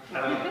 I'm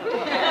going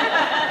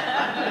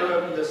to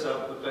open this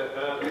up a bit.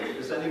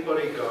 Has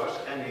anybody got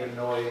any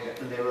annoying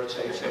and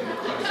irritating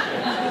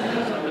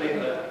questions? Somebody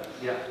there?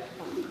 Yeah.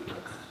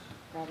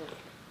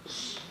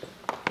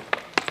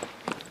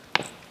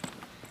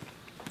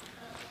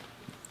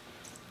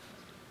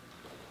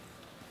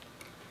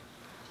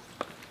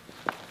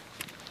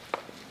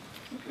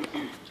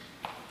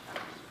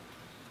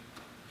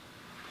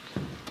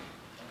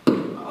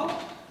 Oh,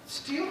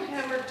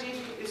 Steelhammer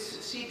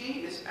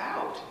CD is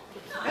out,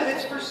 and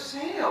it's for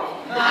sale.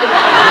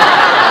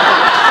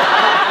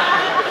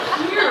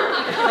 Here.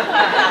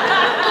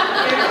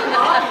 In the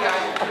lobby, I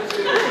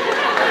presume.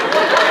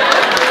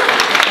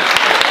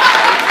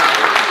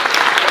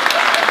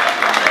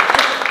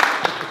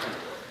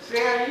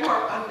 Sam, you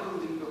are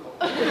unbelievable.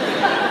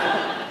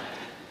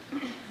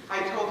 I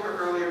told her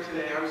earlier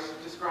today, I was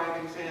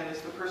describing Sam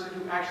as the person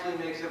who actually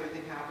makes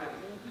everything happen,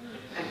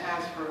 and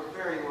has for a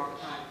very long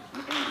time.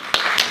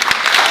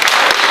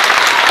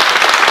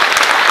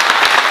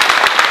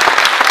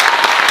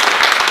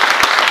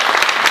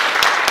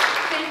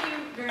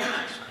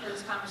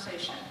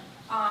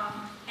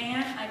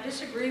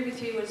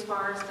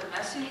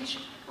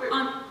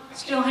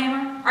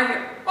 hammer? Are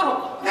you?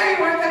 Oh, There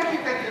you are. Thank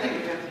you. Thank you.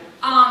 Thank you.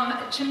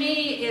 To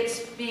me,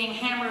 it's being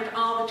hammered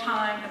all the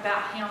time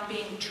about him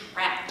being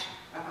trapped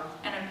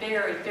in a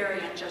very, very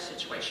unjust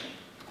situation.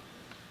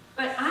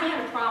 But I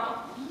had a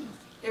problem.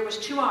 There was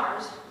 2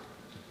 hours,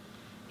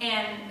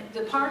 and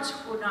the parts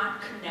were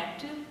not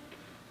connected.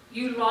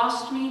 You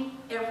lost me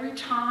every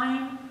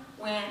time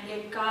when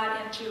it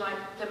got into like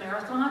the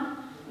marathon.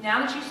 Now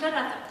that you said it,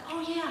 I thought,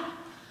 oh yeah.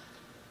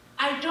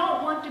 I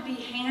don't want to be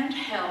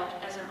handheld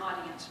as an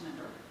audience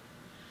member,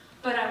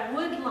 but I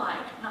would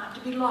like not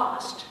to be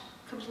lost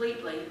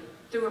completely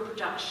through a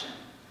production.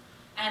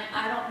 And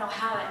I don't know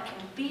how that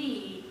can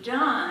be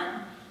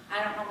done.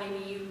 I don't know,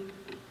 maybe you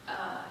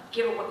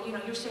give away, you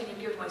know, you're saying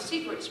you give away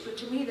secrets, but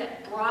to me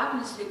that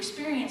broadens the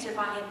experience if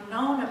I had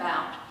known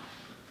about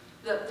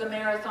the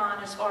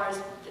marathon as far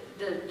as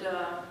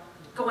the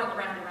going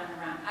around and around and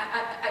around.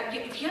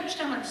 If you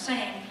understand what I'm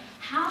saying,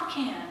 how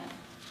can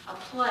a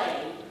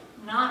play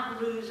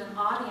not lose an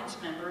audience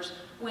members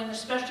when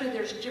especially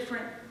there's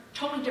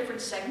totally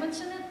different segments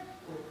in it?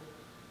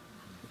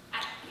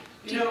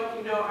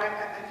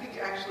 I think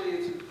actually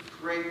it's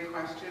a great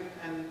question,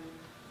 and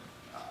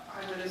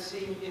I'm going to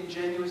seem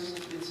ingenuous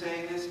in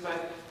saying this,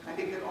 but I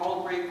think that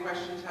all great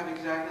questions have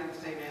exactly the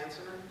same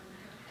answer.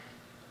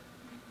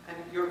 And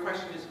your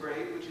question is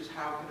great, which is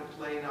how can a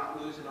play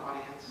not lose an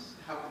audience?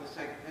 How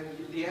can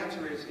and the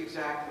answer is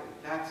exactly,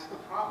 that's a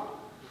problem.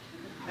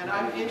 And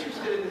I'm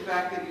interested in the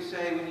fact that you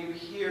say when you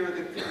hear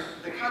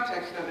the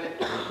context of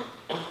it,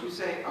 you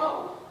say,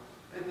 oh,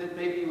 and then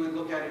maybe you would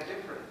look at it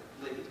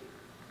differently.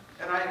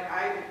 And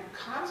I'm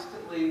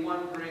constantly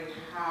wondering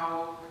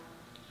how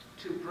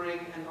to bring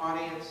an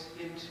audience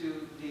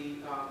into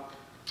the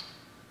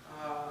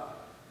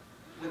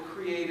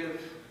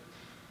creative,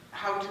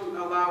 how to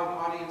allow an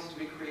audience to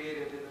be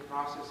creative in the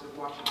process of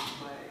watching the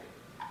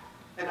play.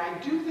 And I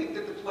do think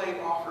that the play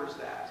offers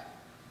that,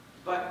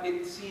 but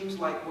it seems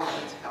like one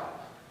needs help,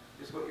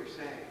 is what you're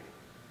saying.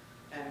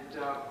 And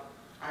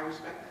I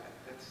respect that.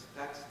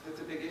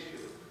 That's a big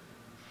issue.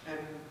 And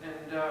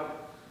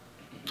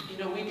you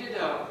know, we did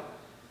a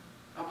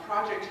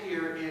project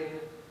here in,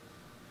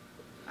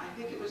 I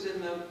think it was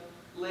in the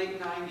late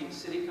 90s,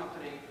 SITI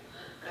Company,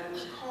 and it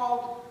was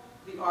called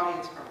the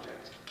Audience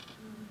Project.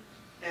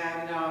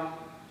 And I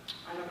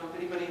don't know if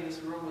anybody in this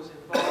room was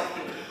involved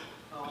in it.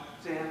 Oh,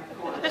 Dan, of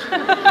course.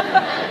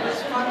 It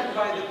was funded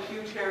by the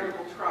Pew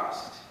Charitable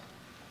Trust.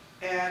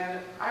 And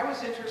I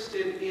was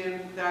interested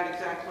in that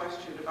exact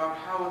question about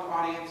how an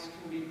audience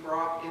can be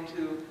brought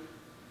into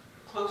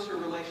closer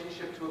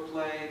relationship to a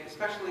play,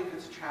 especially if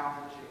it's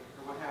challenging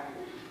or what have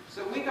you.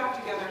 So we got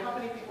together, how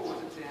many people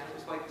was it, Dan? It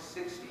was like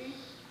 60?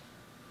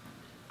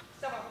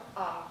 Several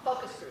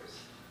focus groups.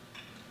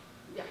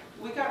 Yeah.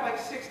 We got like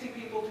 60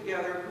 people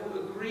together who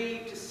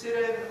agreed to sit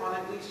in on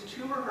at least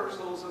 2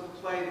 rehearsals of the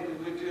play that we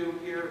would do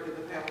here in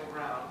the Pamela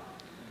Brown,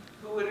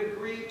 who would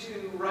agree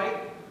to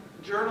write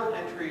journal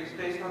entries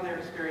based on their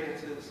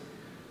experiences,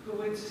 who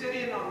would sit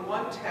in on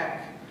one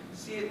tech,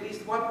 see at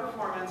least one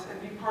performance,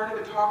 and be part of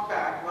a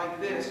talkback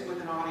like this with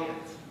an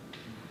audience.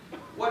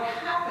 What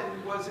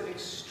happened was an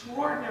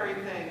extraordinary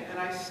thing, and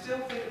I still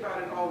think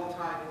about it all the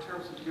time in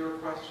terms of your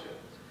question.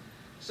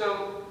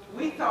 So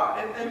we thought,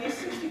 and these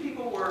 60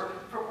 people were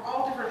from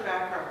all different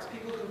backgrounds,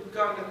 people who've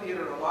gone to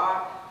theater a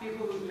lot,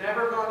 people who've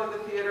never gone to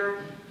the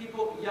theater,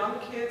 people, young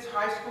kids,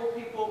 high school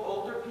people,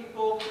 older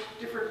people,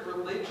 different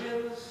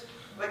religions,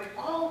 like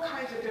all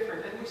kinds of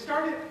different, and we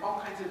started all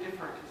kinds of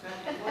different, is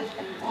that English?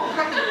 All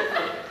kinds of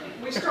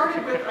different. We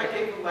started with, I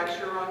gave a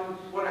lecture on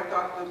what I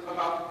thought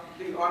about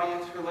the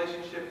audience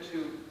relationship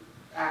to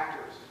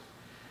actors.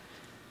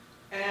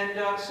 And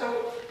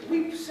so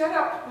we set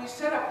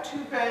up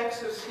 2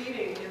 banks of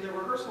seating in the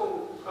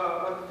rehearsal,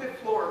 on the 5th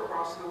floor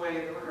across the way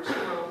in the rehearsal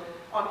room,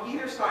 on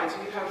either side.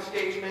 So you have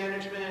stage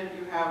management,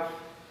 you have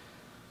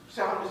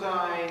sound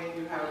design,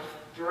 you have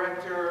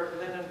director,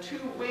 and then in 2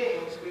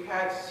 wings we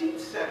had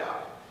seats set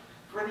up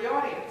for the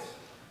audience.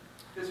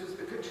 This was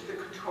the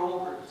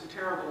control group. It's a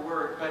terrible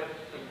word, but,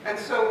 and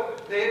so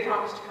they had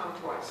promised to come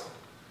twice.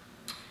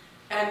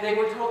 And they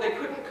were told they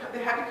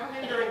had to come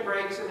in during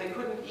breaks and they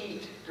couldn't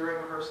eat during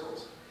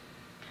rehearsals.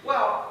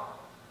 Well,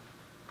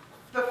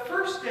 the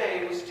first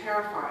day was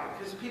terrifying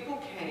because people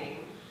came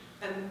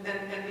and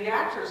the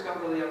actors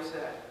got really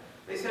upset.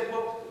 They said,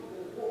 well,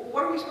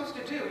 what are we supposed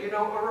to do? You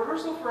know, a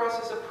rehearsal for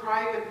us is a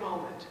private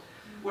moment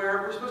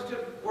where we're supposed to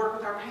work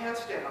with our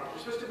pants down. We're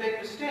supposed to make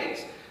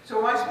mistakes. So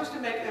am I supposed to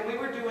make, and we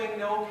were doing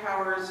Noel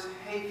Cowher's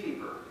Hay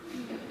Fever.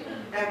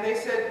 And they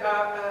said,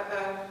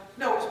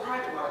 no, it was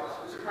Private Life.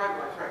 It was a Private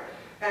Life, right.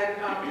 And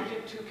we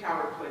did 2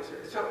 Cowher plays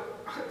here.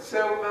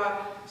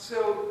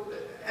 So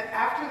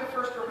after the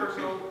first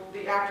rehearsal,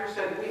 the actor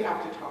said, we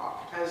have to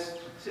talk, as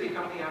SITI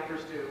Company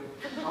actors do.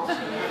 Also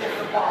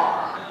in the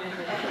bar. In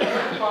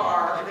the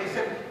bar. And they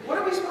said, what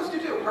are we supposed to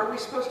do? Are we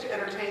supposed to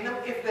entertain them?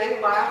 If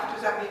they laugh,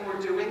 does that mean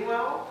we're doing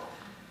well?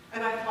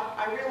 And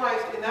I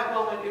realized in that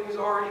moment it was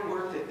already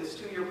worth it, this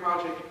 2-year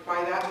project,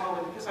 by that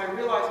moment, because I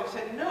realized, I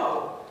said,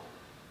 no,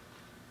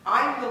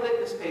 I'm the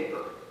litmus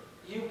paper.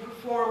 you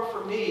perform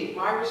for me,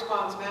 my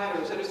response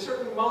matters. At a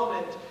certain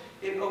moment,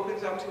 it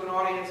opens up to an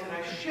audience, and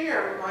I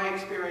share my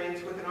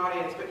experience with an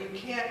audience, but you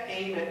can't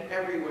aim it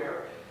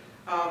everywhere.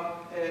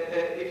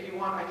 If you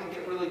want, I can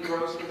get really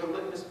gross with a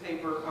litmus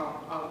paper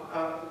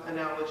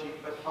analogy,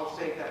 but I'll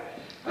save that.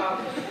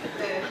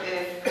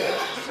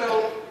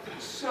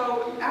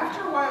 So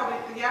after a while,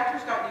 the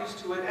actors got used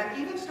to it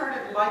and even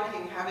started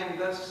liking having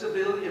the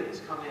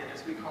civilians come in,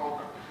 as we call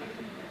them.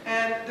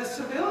 And the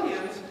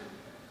civilians,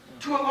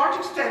 to a large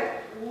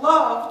extent,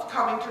 loved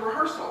coming to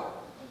rehearsal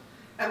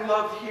and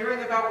loved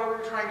hearing about what we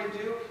were trying to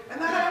do. And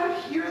then I would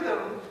hear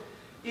them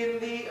in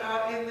the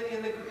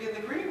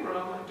green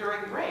room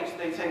during breaks.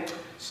 They'd say,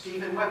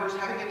 "Steven Weber's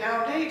having a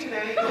down day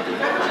today.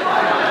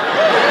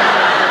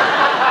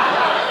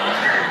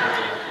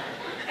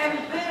 And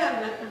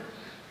then,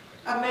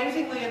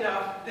 amazingly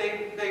enough,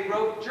 they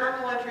wrote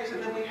journal entries,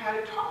 and then we had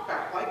a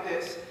talkback like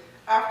this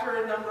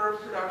after a number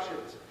of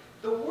productions.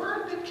 The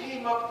word that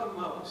came up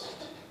the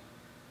most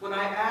when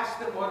I asked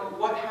them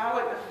how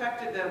it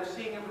affected them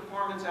seeing a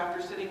performance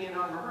after sitting in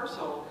on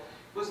rehearsal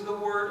was the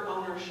word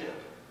ownership.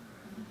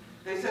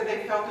 They said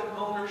they felt an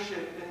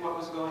ownership in what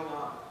was going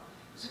on.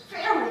 It's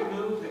very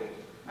moving.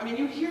 I mean,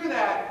 you hear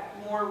that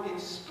more in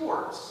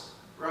sports,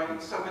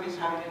 right? Somebody's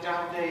having a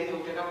down day,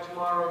 he'll get up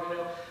tomorrow, you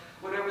know,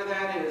 whatever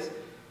that is.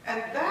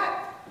 And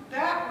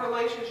that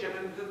relationship,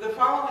 and the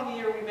following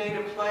year we made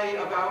a play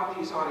about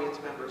these audience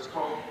members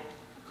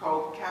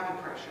called Cabin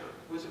Pressure.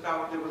 It was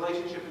about the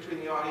relationship between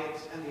the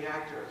audience and the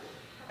actor.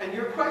 And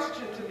your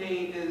question to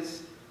me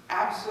is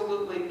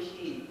absolutely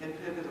key and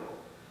pivotal,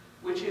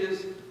 which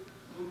is,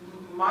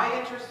 my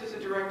interest as a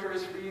director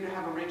is for you to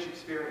have a rich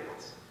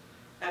experience.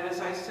 And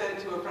as I said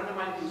to a friend of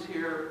mine who's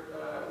here,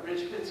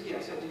 Rich Pinsky,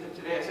 I said to him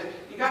today, I said,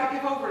 you got to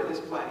give over to this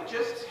play.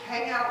 Just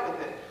hang out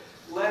with it.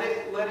 Let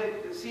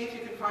it, see if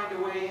you can find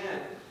a way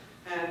in.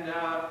 And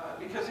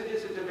because it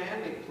is a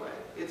demanding play.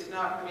 It's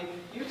not, I mean,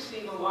 you've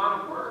seen a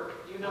lot of work.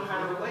 You know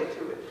how to relate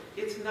to it.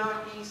 It's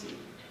not easy.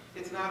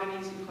 It's not an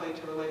easy play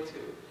to relate to.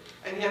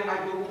 And yet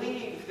I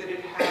believe that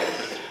it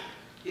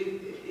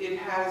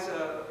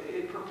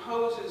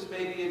proposes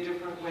maybe a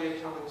different way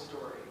of telling a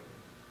story.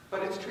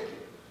 But it's tricky.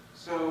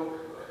 So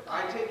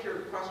I take your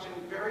question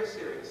very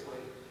seriously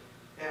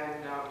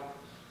and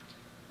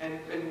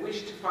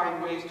wish to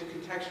find ways to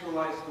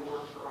contextualize the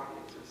work for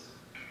audiences.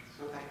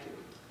 So thank you.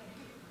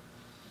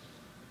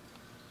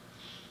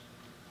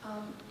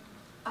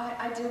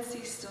 I did see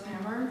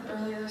Stillhammer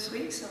earlier this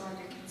week, so I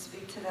can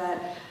speak to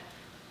that.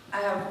 I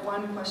have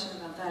one question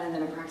about that and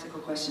then a practical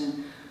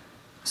question.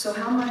 So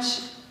how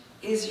much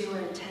is your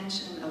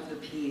intention of the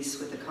piece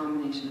with the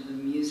combination of the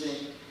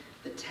music,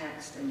 the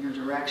text, and your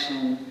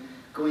direction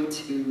going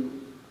to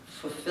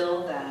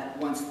fulfill that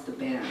once the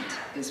band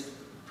is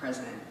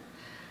present?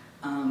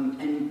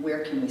 And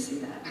where can we see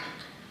that?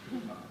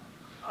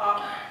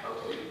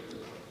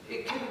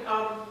 It can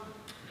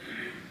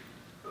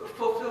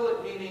fulfill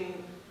it,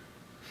 meaning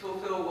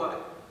fulfill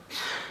what?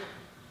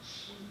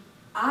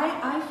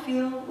 I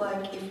feel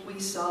like if we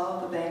saw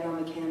the Bang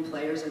on the Can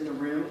players in the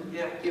room,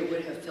 yeah, it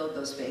would have filled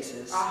those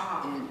spaces.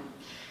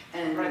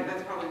 And right,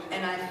 that's probably true.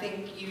 And I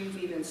think you've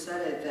even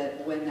said it,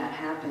 that when that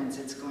happens,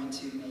 it's going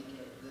to make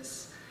it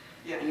this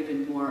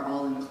even more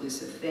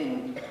all-inclusive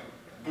thing.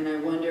 And I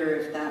wonder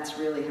if that's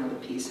really how the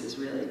piece is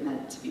really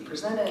meant to be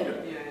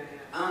presented.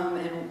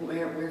 And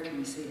where can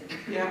we see it?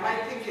 Yeah, I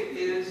think it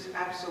is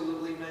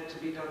absolutely meant to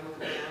be done with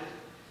the band.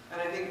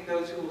 And I think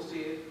those who will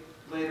see it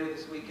later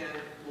this weekend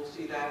will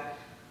see that.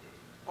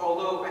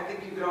 Although I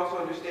think you could also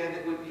understand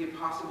that it would be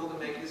impossible to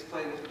make this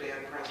play with the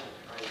band present,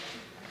 right?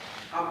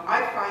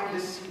 I find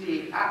this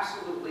CD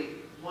absolutely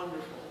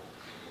wonderful.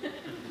 And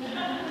a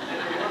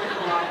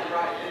wonderful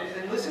ride.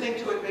 And listening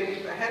to it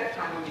maybe ahead of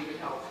time would even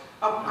help.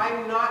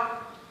 I'm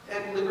not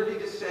at liberty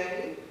to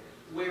say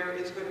where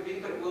it's going to be,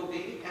 but it will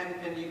be,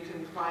 and you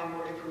can find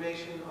more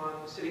information on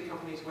the SITI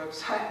Company's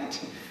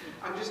website.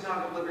 I'm just not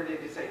at liberty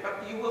to say,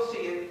 but you will see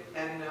it,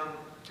 and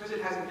because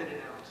it hasn't been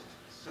announced,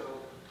 so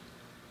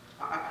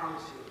I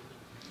promise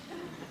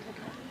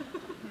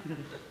you.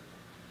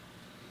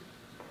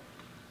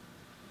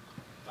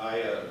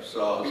 I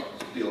saw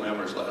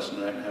Stillhammer's last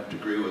night and have to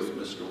agree with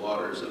Mr.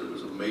 Waters that it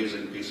was an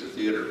amazing piece of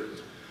theater.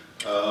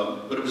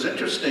 But it was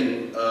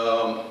interesting,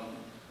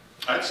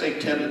 I'd say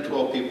 10 to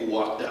 12 people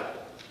walked out.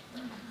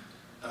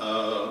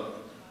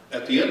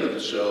 At the end of the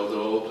show,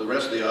 though, the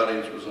rest of the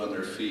audience was on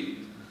their feet.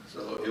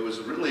 So it was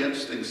really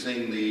interesting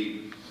seeing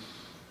the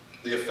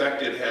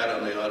effect it had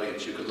on the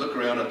audience. You could look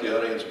around at the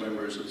audience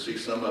members and see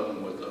some of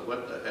them with a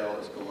 "what the hell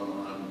is going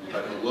on"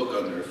 type of look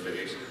on their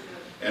face.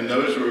 And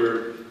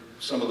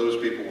some of those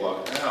people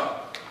walked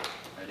out.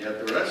 And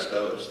yet the rest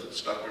of us that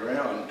stuck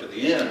around to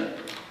the end,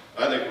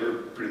 I think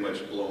we're pretty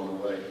much blown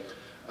away.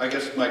 I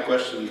guess my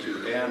question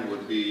to Anne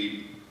would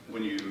be,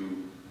 when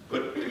you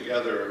put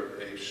together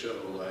a show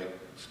like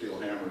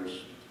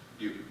Stillhammer's,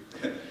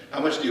 how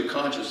much do you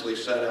consciously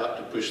set out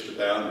to push the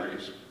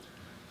boundaries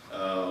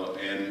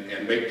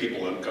and make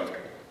people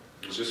uncomfortable?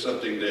 Is this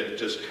something that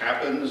just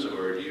happens,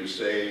 or do you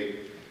say,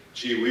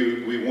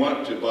 gee, we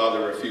want to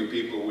bother a few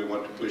people, we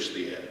want to push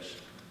the edge?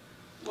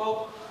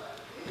 Well,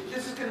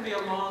 this is going to be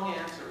a long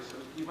answer, so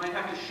you might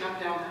have to shut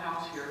down the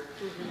house here.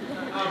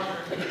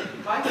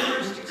 My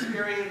first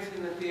experience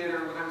in the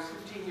theater when I was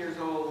 15 years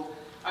old,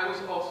 I was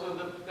also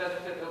the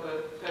benefit of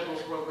a federal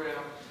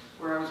program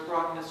where I was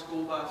brought in a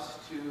school bus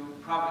to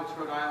Providence,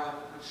 Rhode Island.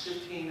 I was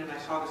 15 and I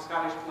saw the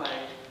Scottish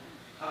play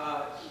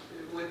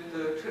with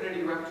the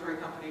Trinity Repertory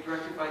Company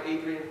directed by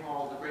Adrian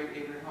Hall, the great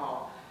Adrian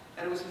Hall.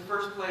 And it was the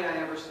first play I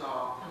ever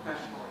saw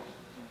professionally,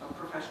 a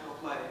professional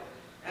play.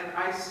 And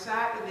I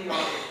sat in the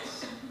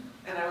audience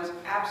and I was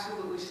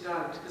absolutely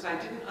stunned because I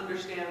didn't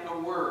understand a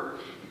word.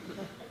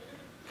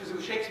 Because it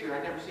was Shakespeare,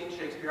 I'd never seen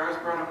Shakespeare. I was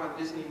brought up on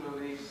Disney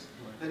movies,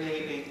 the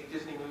Navy,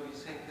 Disney movies,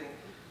 same thing.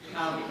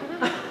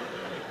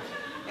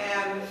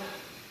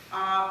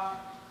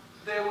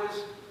 There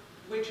was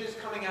witches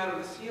coming out of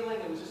the ceiling.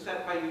 It was a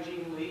set by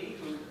Eugene Lee,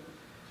 who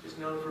is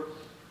known for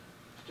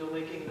still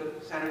making the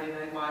Saturday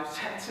Night Live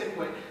sets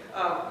anyway.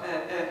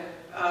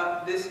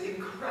 This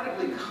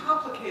incredibly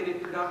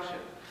complicated production.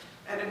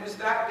 And it was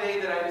that day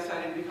that I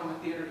decided to become a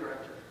theater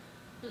director.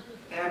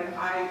 And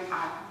I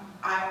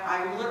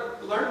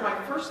learned my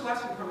first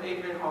lesson from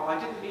Adrian Hall. I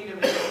didn't meet him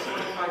until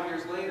 25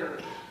 years later,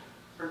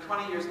 or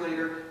 20 years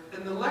later.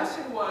 And the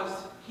lesson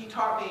was, he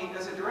taught me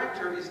as a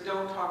director, is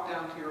don't talk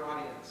down to your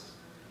audience.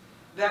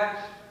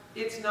 That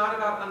it's not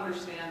about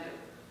understanding.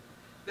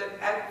 That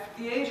at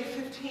the age of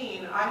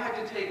 15, I had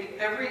to take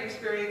every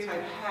experience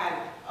I'd had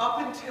up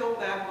until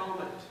that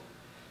moment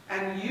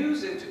and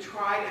use it to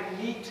try and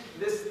meet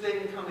this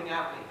thing coming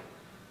at me,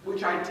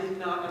 which I did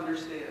not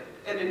understand.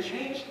 And it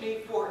changed me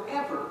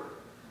forever.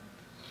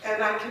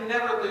 And I can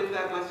never live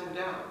that lesson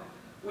down,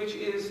 which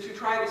is to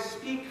try to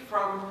speak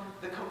from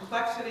the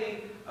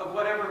complexity of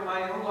whatever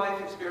my own life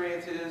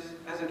experience is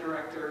as a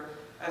director,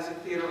 as a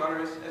theater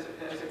artist,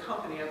 as a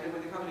company. I've been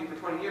with the company for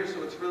 20 years,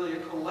 so it's really a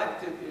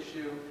collective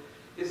issue,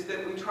 is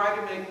that we try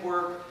to make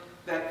work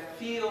that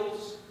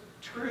feels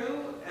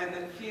true and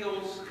that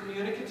feels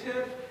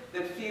communicative,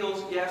 that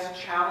feels, yes,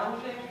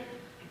 challenging.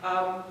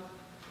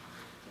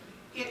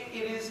 It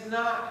is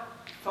not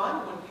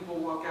fun when people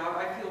walk out.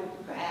 I feel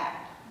bad,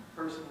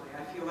 personally.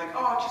 I feel like,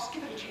 oh, just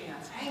give it a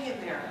chance, hang in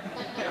there.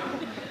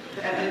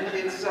 And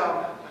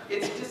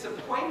it's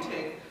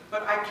disappointing,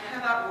 but I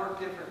cannot work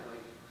differently.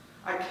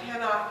 I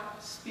cannot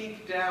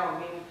speak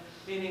down,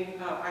 meaning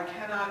I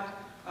cannot,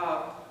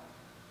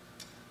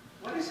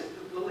 what is it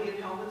that Lillian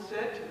Hellman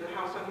said to the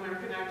House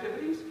Un-American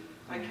Activities?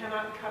 I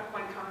cannot cut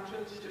my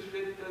conscience to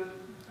fit the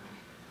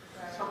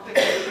something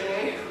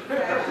today.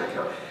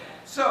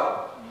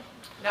 So,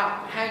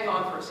 now, hang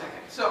on for a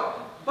second. So,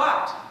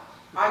 but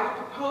I would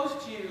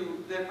propose to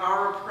you that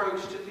our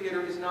approach to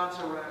theater is not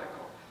so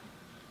radical.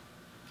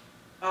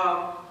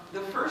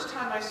 The first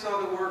time I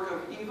saw the work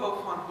of Ivo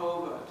van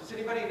Hove, does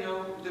anybody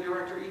know the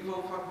director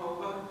Ivo van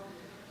Hove?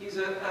 He's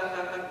a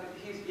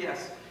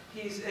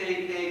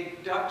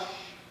Dutch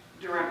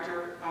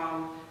director,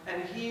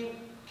 and he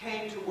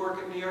came to work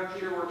at New York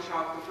Theater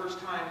Workshop the first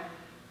time.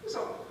 It was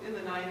in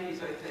the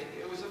 90s, I think.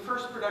 It was the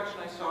first production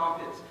I saw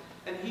of his,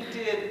 and he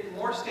did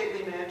More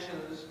Stately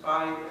Mansions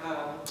by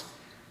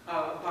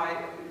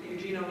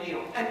Eugene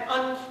O'Neill, an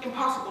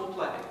impossible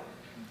play.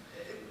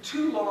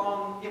 Too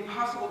long,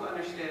 impossible to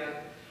understand.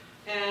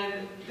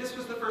 And this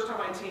was the first time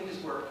I'd seen his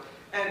work.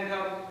 And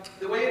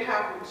the way it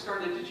happened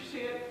started, did you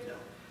see it? No.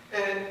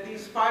 And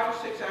these 5 or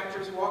 6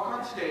 actors walk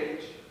on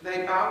stage,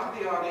 they bow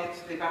to the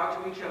audience, they bow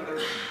to each other.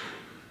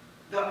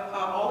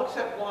 All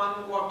except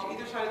one walk to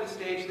either side of the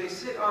stage, they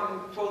sit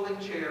on folding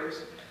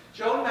chairs.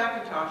 Joan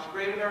McIntosh,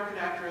 great American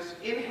actress,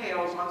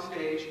 inhales on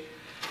stage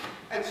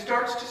and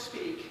starts to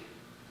speak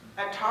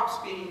at top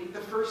speed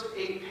the first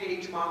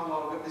 8-page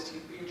monologue of this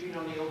Eugene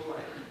O'Neill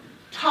play.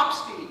 Top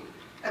speed.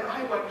 And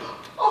I went,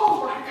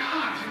 oh my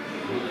God.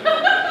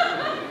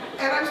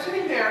 And I'm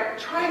sitting there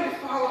trying to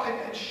follow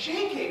and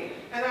shaking,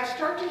 and I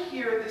start to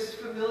hear this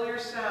familiar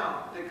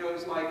sound that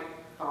goes like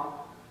thump,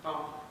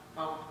 thump,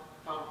 thump,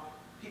 thump,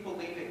 people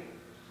leaving,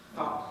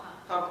 thump,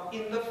 thump.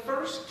 In the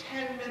first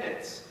 10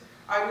 minutes,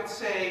 I would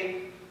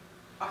say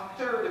a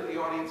third of the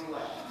audience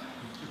left,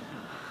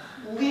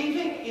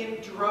 leaving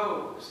in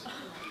droves.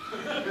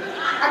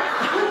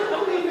 I couldn't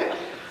believe it.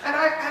 And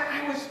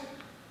I was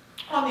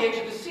on the edge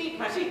of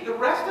my seat. The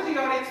rest of the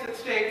audience that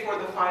stayed for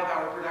the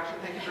 5-hour production,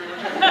 thank you very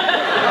much,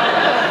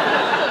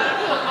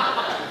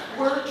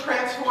 were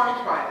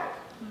transformed by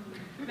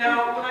it.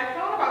 Now, when I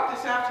thought about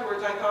this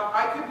afterwards, I thought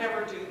I could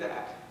never do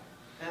that.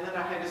 And then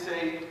I had to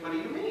say, what do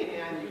you mean,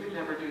 Anne? You could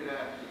never do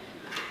that.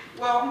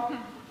 Well,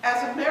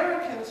 as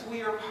Americans,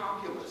 we are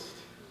populist.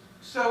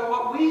 So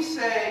what we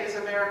say as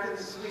Americans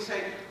is we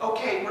say,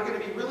 okay, we're going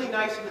to be really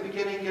nice in the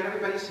beginning, get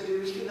everybody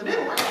seduced. In the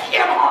middle, we're going to hit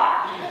them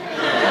hard.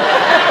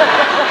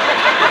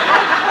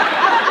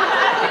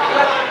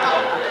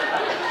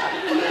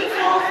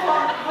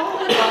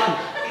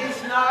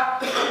 Is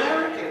not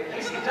American,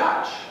 he's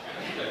Dutch.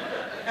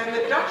 And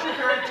the Dutch are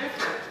very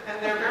different,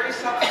 and they're very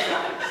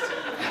subsidized.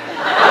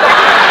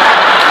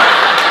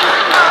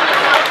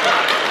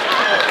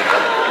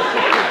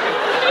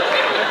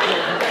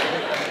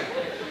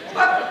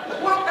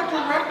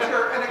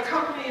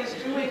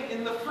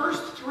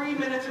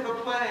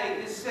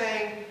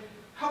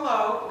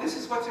 this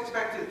is what's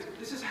expected.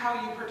 This is how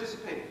you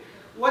participate.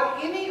 What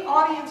any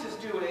audience is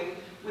doing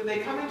when they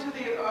come into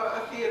the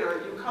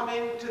theater, you come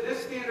into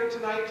this theater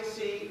tonight to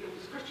see,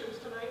 is Christians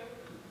tonight?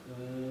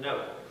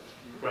 No,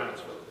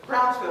 Brownsville.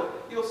 Brownsville.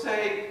 You'll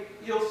say,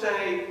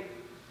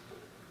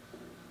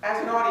 as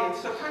an audience,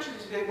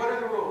 subconsciously say, what are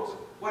the rules?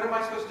 What am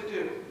I supposed to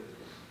do?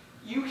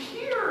 You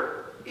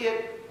hear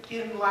it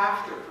in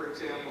laughter, for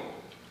example.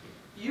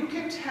 You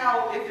can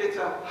tell if it's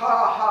a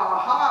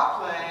ha-ha-ha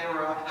play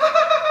or a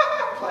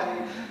ha-ha-ha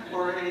play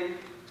or a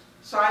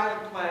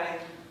silent play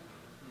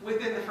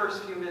within the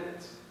first few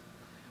minutes.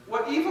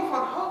 What Eva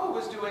von Hobel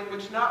was doing,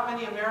 which not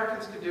many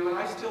Americans can do, and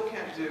I still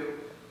can't do,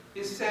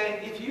 is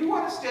saying, if you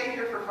want to stay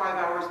here for 5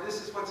 hours,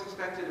 this is what's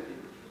expected of you.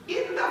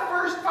 In the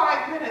first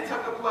 5 minutes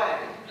of the play.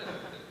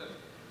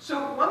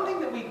 So one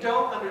thing that we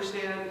don't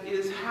understand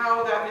is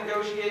how that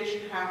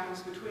negotiation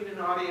happens between an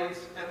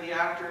audience and the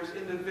actors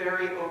in the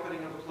very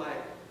opening of a play.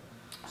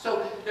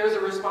 So there's a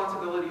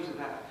responsibility to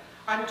that.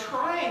 I'm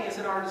trying as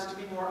an artist to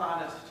be more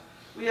honest.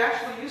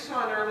 You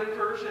saw an early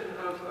version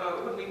of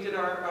when we did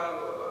our,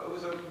 it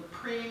was a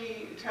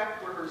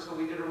pre-tech rehearsal,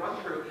 we did a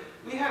run-through.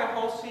 We had a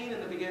whole scene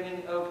in the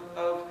beginning of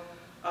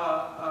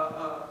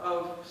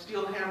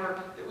Steel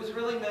Hammer. It was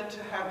really meant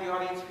to have the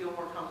audience feel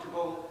more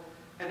comfortable.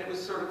 And it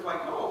was sort of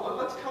like, oh, well,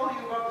 let's tell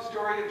you about the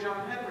story of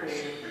John Henry.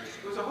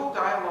 It was a whole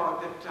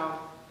dialogue that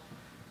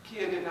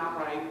Kia did not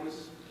write. It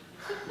was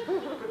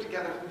put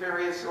together from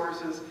various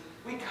sources.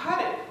 We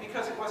cut it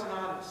because it wasn't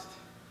honest.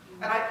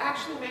 And I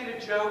actually made a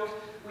joke.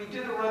 We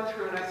did a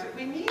run-through, and I said,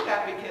 we need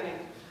that beginning.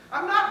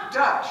 I'm not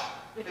Dutch,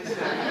 they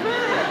said.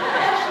 I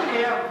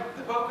actually am.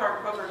 The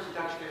Bogart's a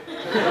Dutch name.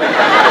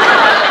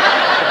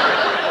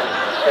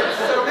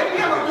 So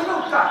maybe I'm a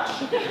little Dutch.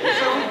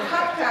 So we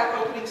cut that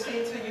opening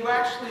scene so you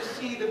actually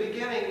see the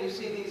beginning. You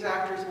see these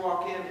actors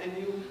walk in, and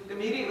you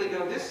immediately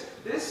go,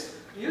 this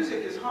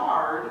music is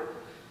hard,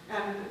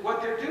 and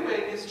what they're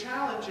doing is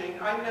challenging.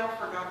 I've now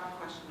forgotten the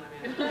question I'm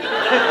in.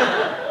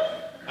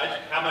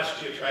 How much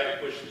do you try to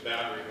push the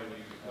boundary when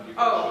you put the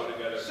show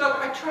together? So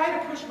I try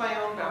to push my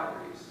own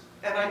boundaries,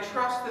 and I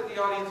trust that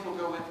the audience will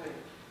go with me.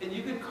 And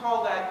you can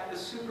call that a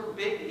super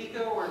big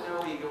ego or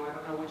no ego, I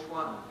don't know which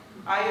one.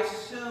 I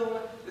assume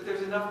that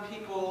there's enough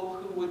people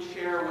who would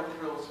share what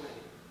thrills me.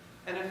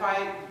 And if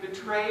I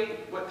betray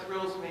what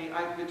thrills me,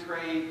 I've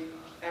betrayed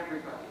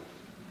everybody.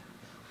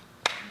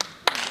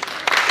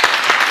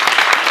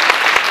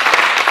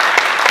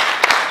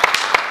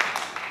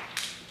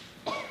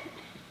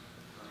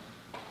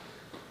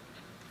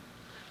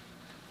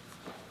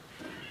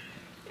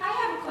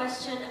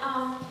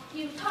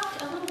 You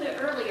talked a little bit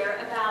earlier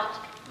about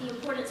the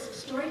importance of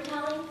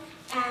storytelling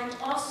and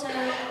also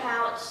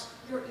about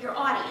your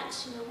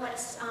audience. You know,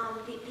 what's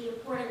the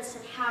importance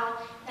and how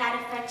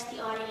that affects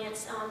the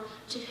audience,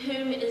 to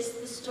whom is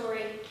the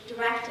story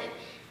directed.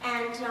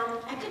 And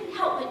I couldn't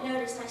help but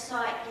notice, I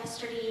saw it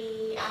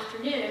yesterday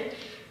afternoon,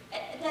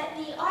 that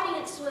the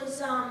audience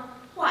was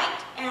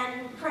white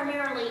and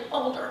primarily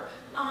older.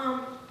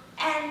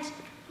 And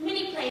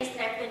many plays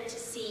that I've been to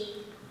see,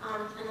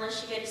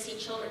 unless you go to see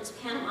children's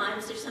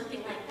pantomimes or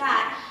something like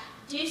that,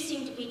 do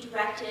seem to be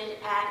directed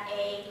at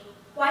a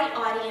white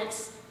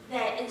audience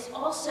that is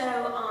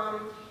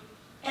also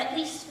at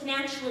least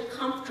financially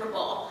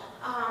comfortable,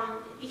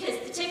 because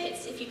the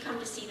tickets, if you come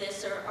to see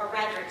this, are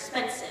rather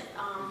expensive.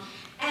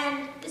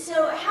 And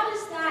so how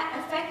does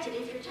that affect it?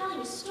 If you're telling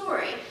a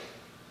story,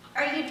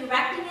 are you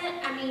directing it?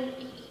 I mean,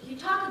 you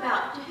talk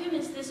about to whom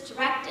is this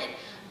directed,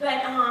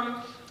 but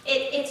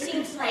it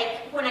seems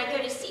like when I go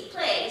to see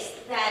plays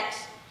that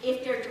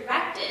if they're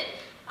directed,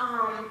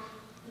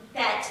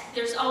 that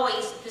there's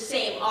always the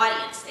same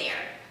audience there.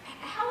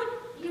 How would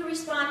you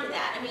respond to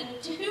that? I mean,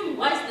 to whom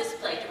was this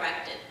play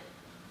directed?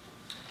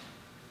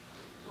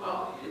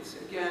 Well, it's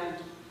again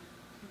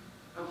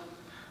a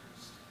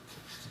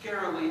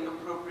scarily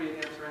appropriate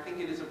answer. I think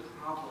it is a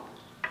problem.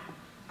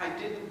 I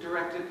didn't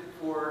direct it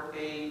for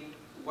a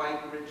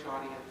white, rich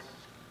audience,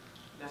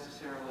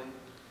 necessarily.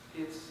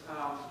 It's,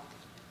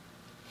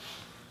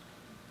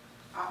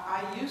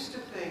 I used to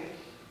think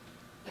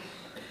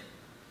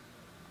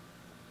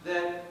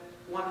that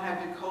one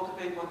had to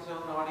cultivate one's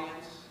own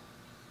audience.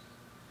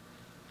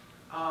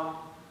 I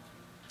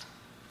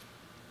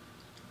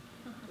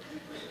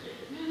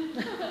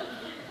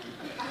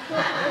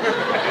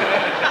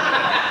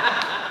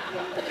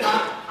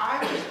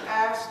was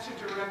asked to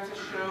direct a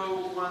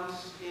show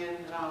once in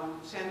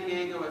San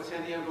Diego at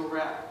San Diego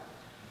Rep.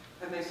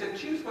 And they said,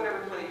 choose whatever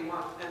play you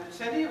want. And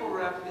San Diego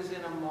Rep is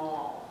in a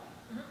mall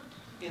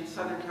in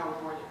Southern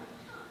California.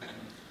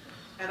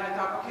 And I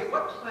thought, okay,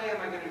 what play am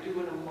I going to do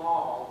in a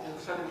mall in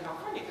Southern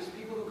California? Because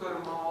people who go to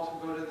malls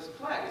will go to this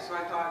play. So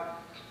I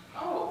thought,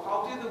 oh,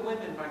 I'll do The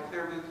Women by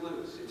Claire Ruth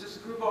Lewis. It's a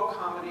screwball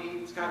comedy.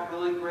 It's got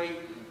really great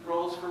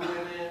roles for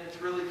women.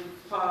 It's really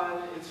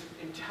fun. It's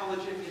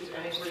intelligent. It's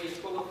angry. It's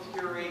full of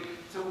fury.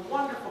 It's a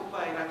wonderful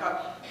play. And I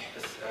thought,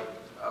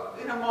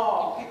 in a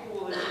mall, people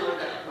will enjoy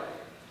that play.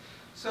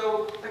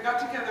 So I got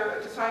together,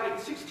 I decided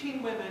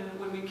 16 women.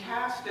 When we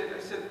cast it,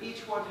 I said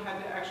each one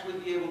had to actually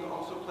be able to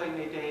also play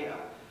Medea.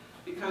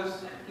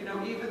 Because, you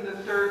know, even the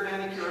third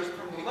manicurist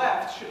from the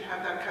left should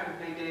have that kind of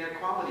Medea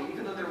quality,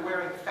 even though they're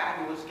wearing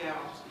fabulous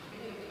gowns.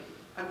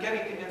 I'm getting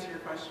to answer your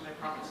question, I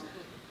promise.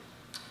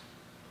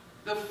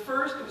 The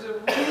first, it was a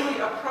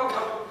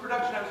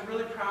production I was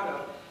really proud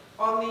of.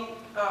 On the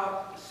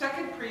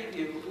second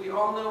preview, we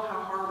all know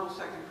how horrible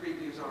second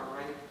previews are,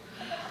 right?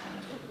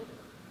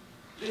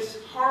 This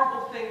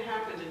horrible thing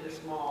happened in this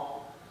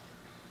mall,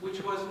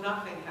 which was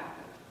nothing happened.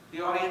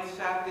 The audience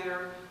sat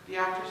there, the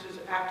actresses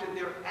acted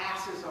their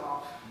asses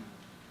off.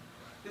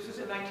 This was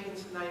in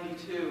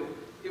 1992.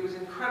 It was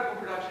an incredible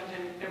production,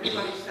 and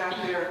everybody sat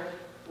there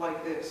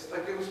like this.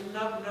 Like there was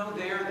no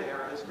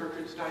there, as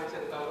Gertrude Stein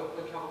said about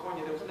Oakland,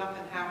 California. There was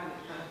nothing happening.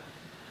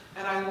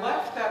 And I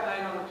left that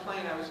night on the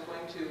plane.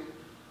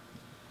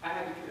 I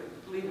had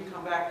to leave and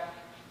come back.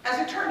 As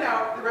it turned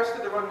out, the rest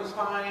of the run was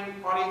fine.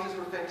 Audiences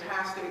were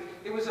fantastic.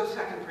 It was a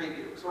second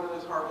preview. It was one of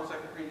those horrible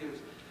second previews.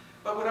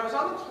 But when I was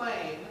on the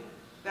plane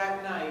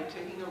that night,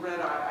 taking a red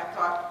eye, I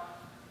thought,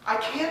 I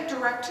can't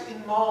direct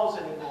in malls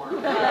anymore.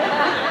 I'm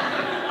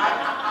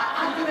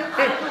gonna,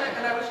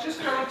 and I was just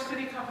starting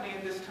SITI Company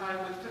at this time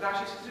with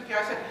Tadashi Suzuki.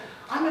 I said,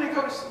 I'm going to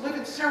go to live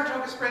in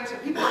Saratoga Springs,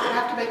 and people are going to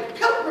have to make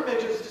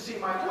pilgrimages to see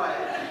my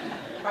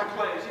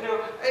plays, you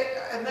know.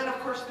 And then, of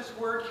course, this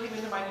word came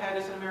into my head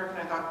as an American.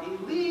 I thought,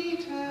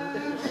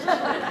 elitist.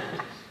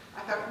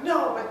 I thought,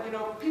 no, but, you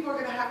know, people are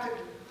going to have to,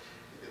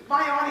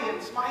 my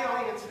audience this, my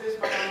audience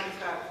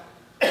that.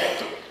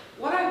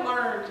 What I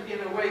learned in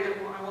a way that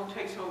I won't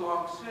take so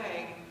long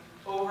saying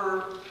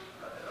over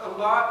a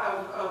lot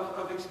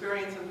of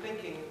experience and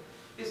thinking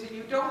is that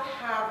you don't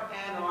have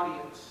an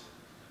audience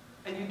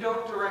and you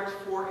don't direct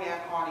for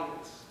an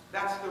audience.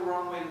 That's the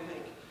wrong way to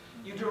think.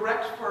 You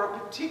direct for a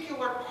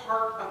particular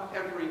part of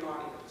every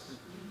audience.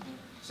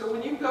 So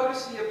when you go to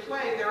see a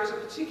play, there is a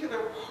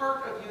particular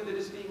part of you that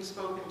is being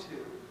spoken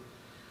to.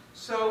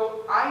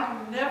 So I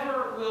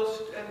never will,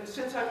 and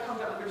since I've come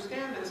to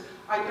understand this,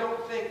 I don't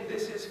think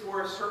this is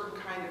for a certain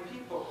kind of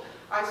people.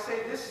 I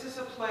say this is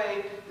a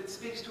play that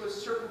speaks to a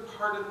certain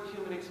part of the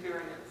human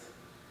experience.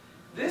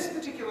 This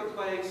particular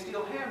play,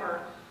 Steel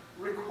Hammer,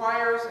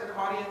 requires an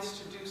audience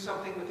to do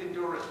something with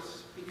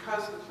endurance,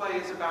 because the play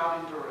is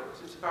about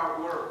endurance. It's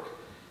about work.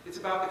 It's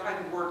about the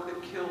kind of work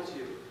that kills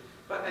you.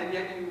 And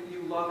yet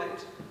you love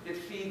it, it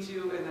feeds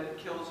you, and then it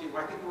kills you.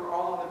 I think we're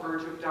all on the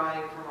verge of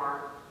dying from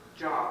our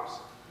jobs.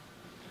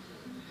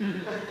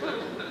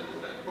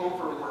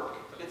 Overwork.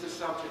 It's a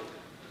subject.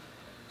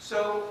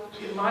 So,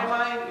 in my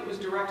mind, it was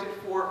directed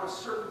for a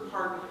certain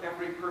part of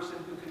every person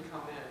who can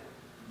come in.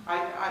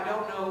 I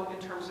don't know in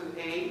terms of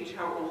age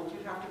how old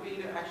you'd have to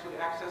be to actually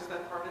access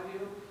that part of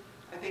you.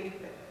 I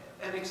think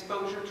an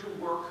exposure to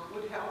work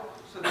would help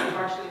so that you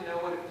actually know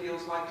what it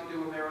feels like to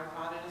do a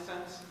marathon in a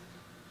sense.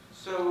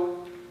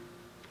 So,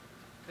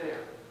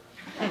 there.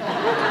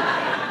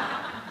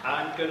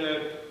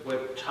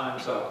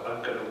 Time's up,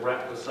 I'm going to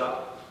wrap this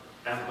up.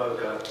 And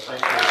Bogart,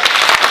 thank you.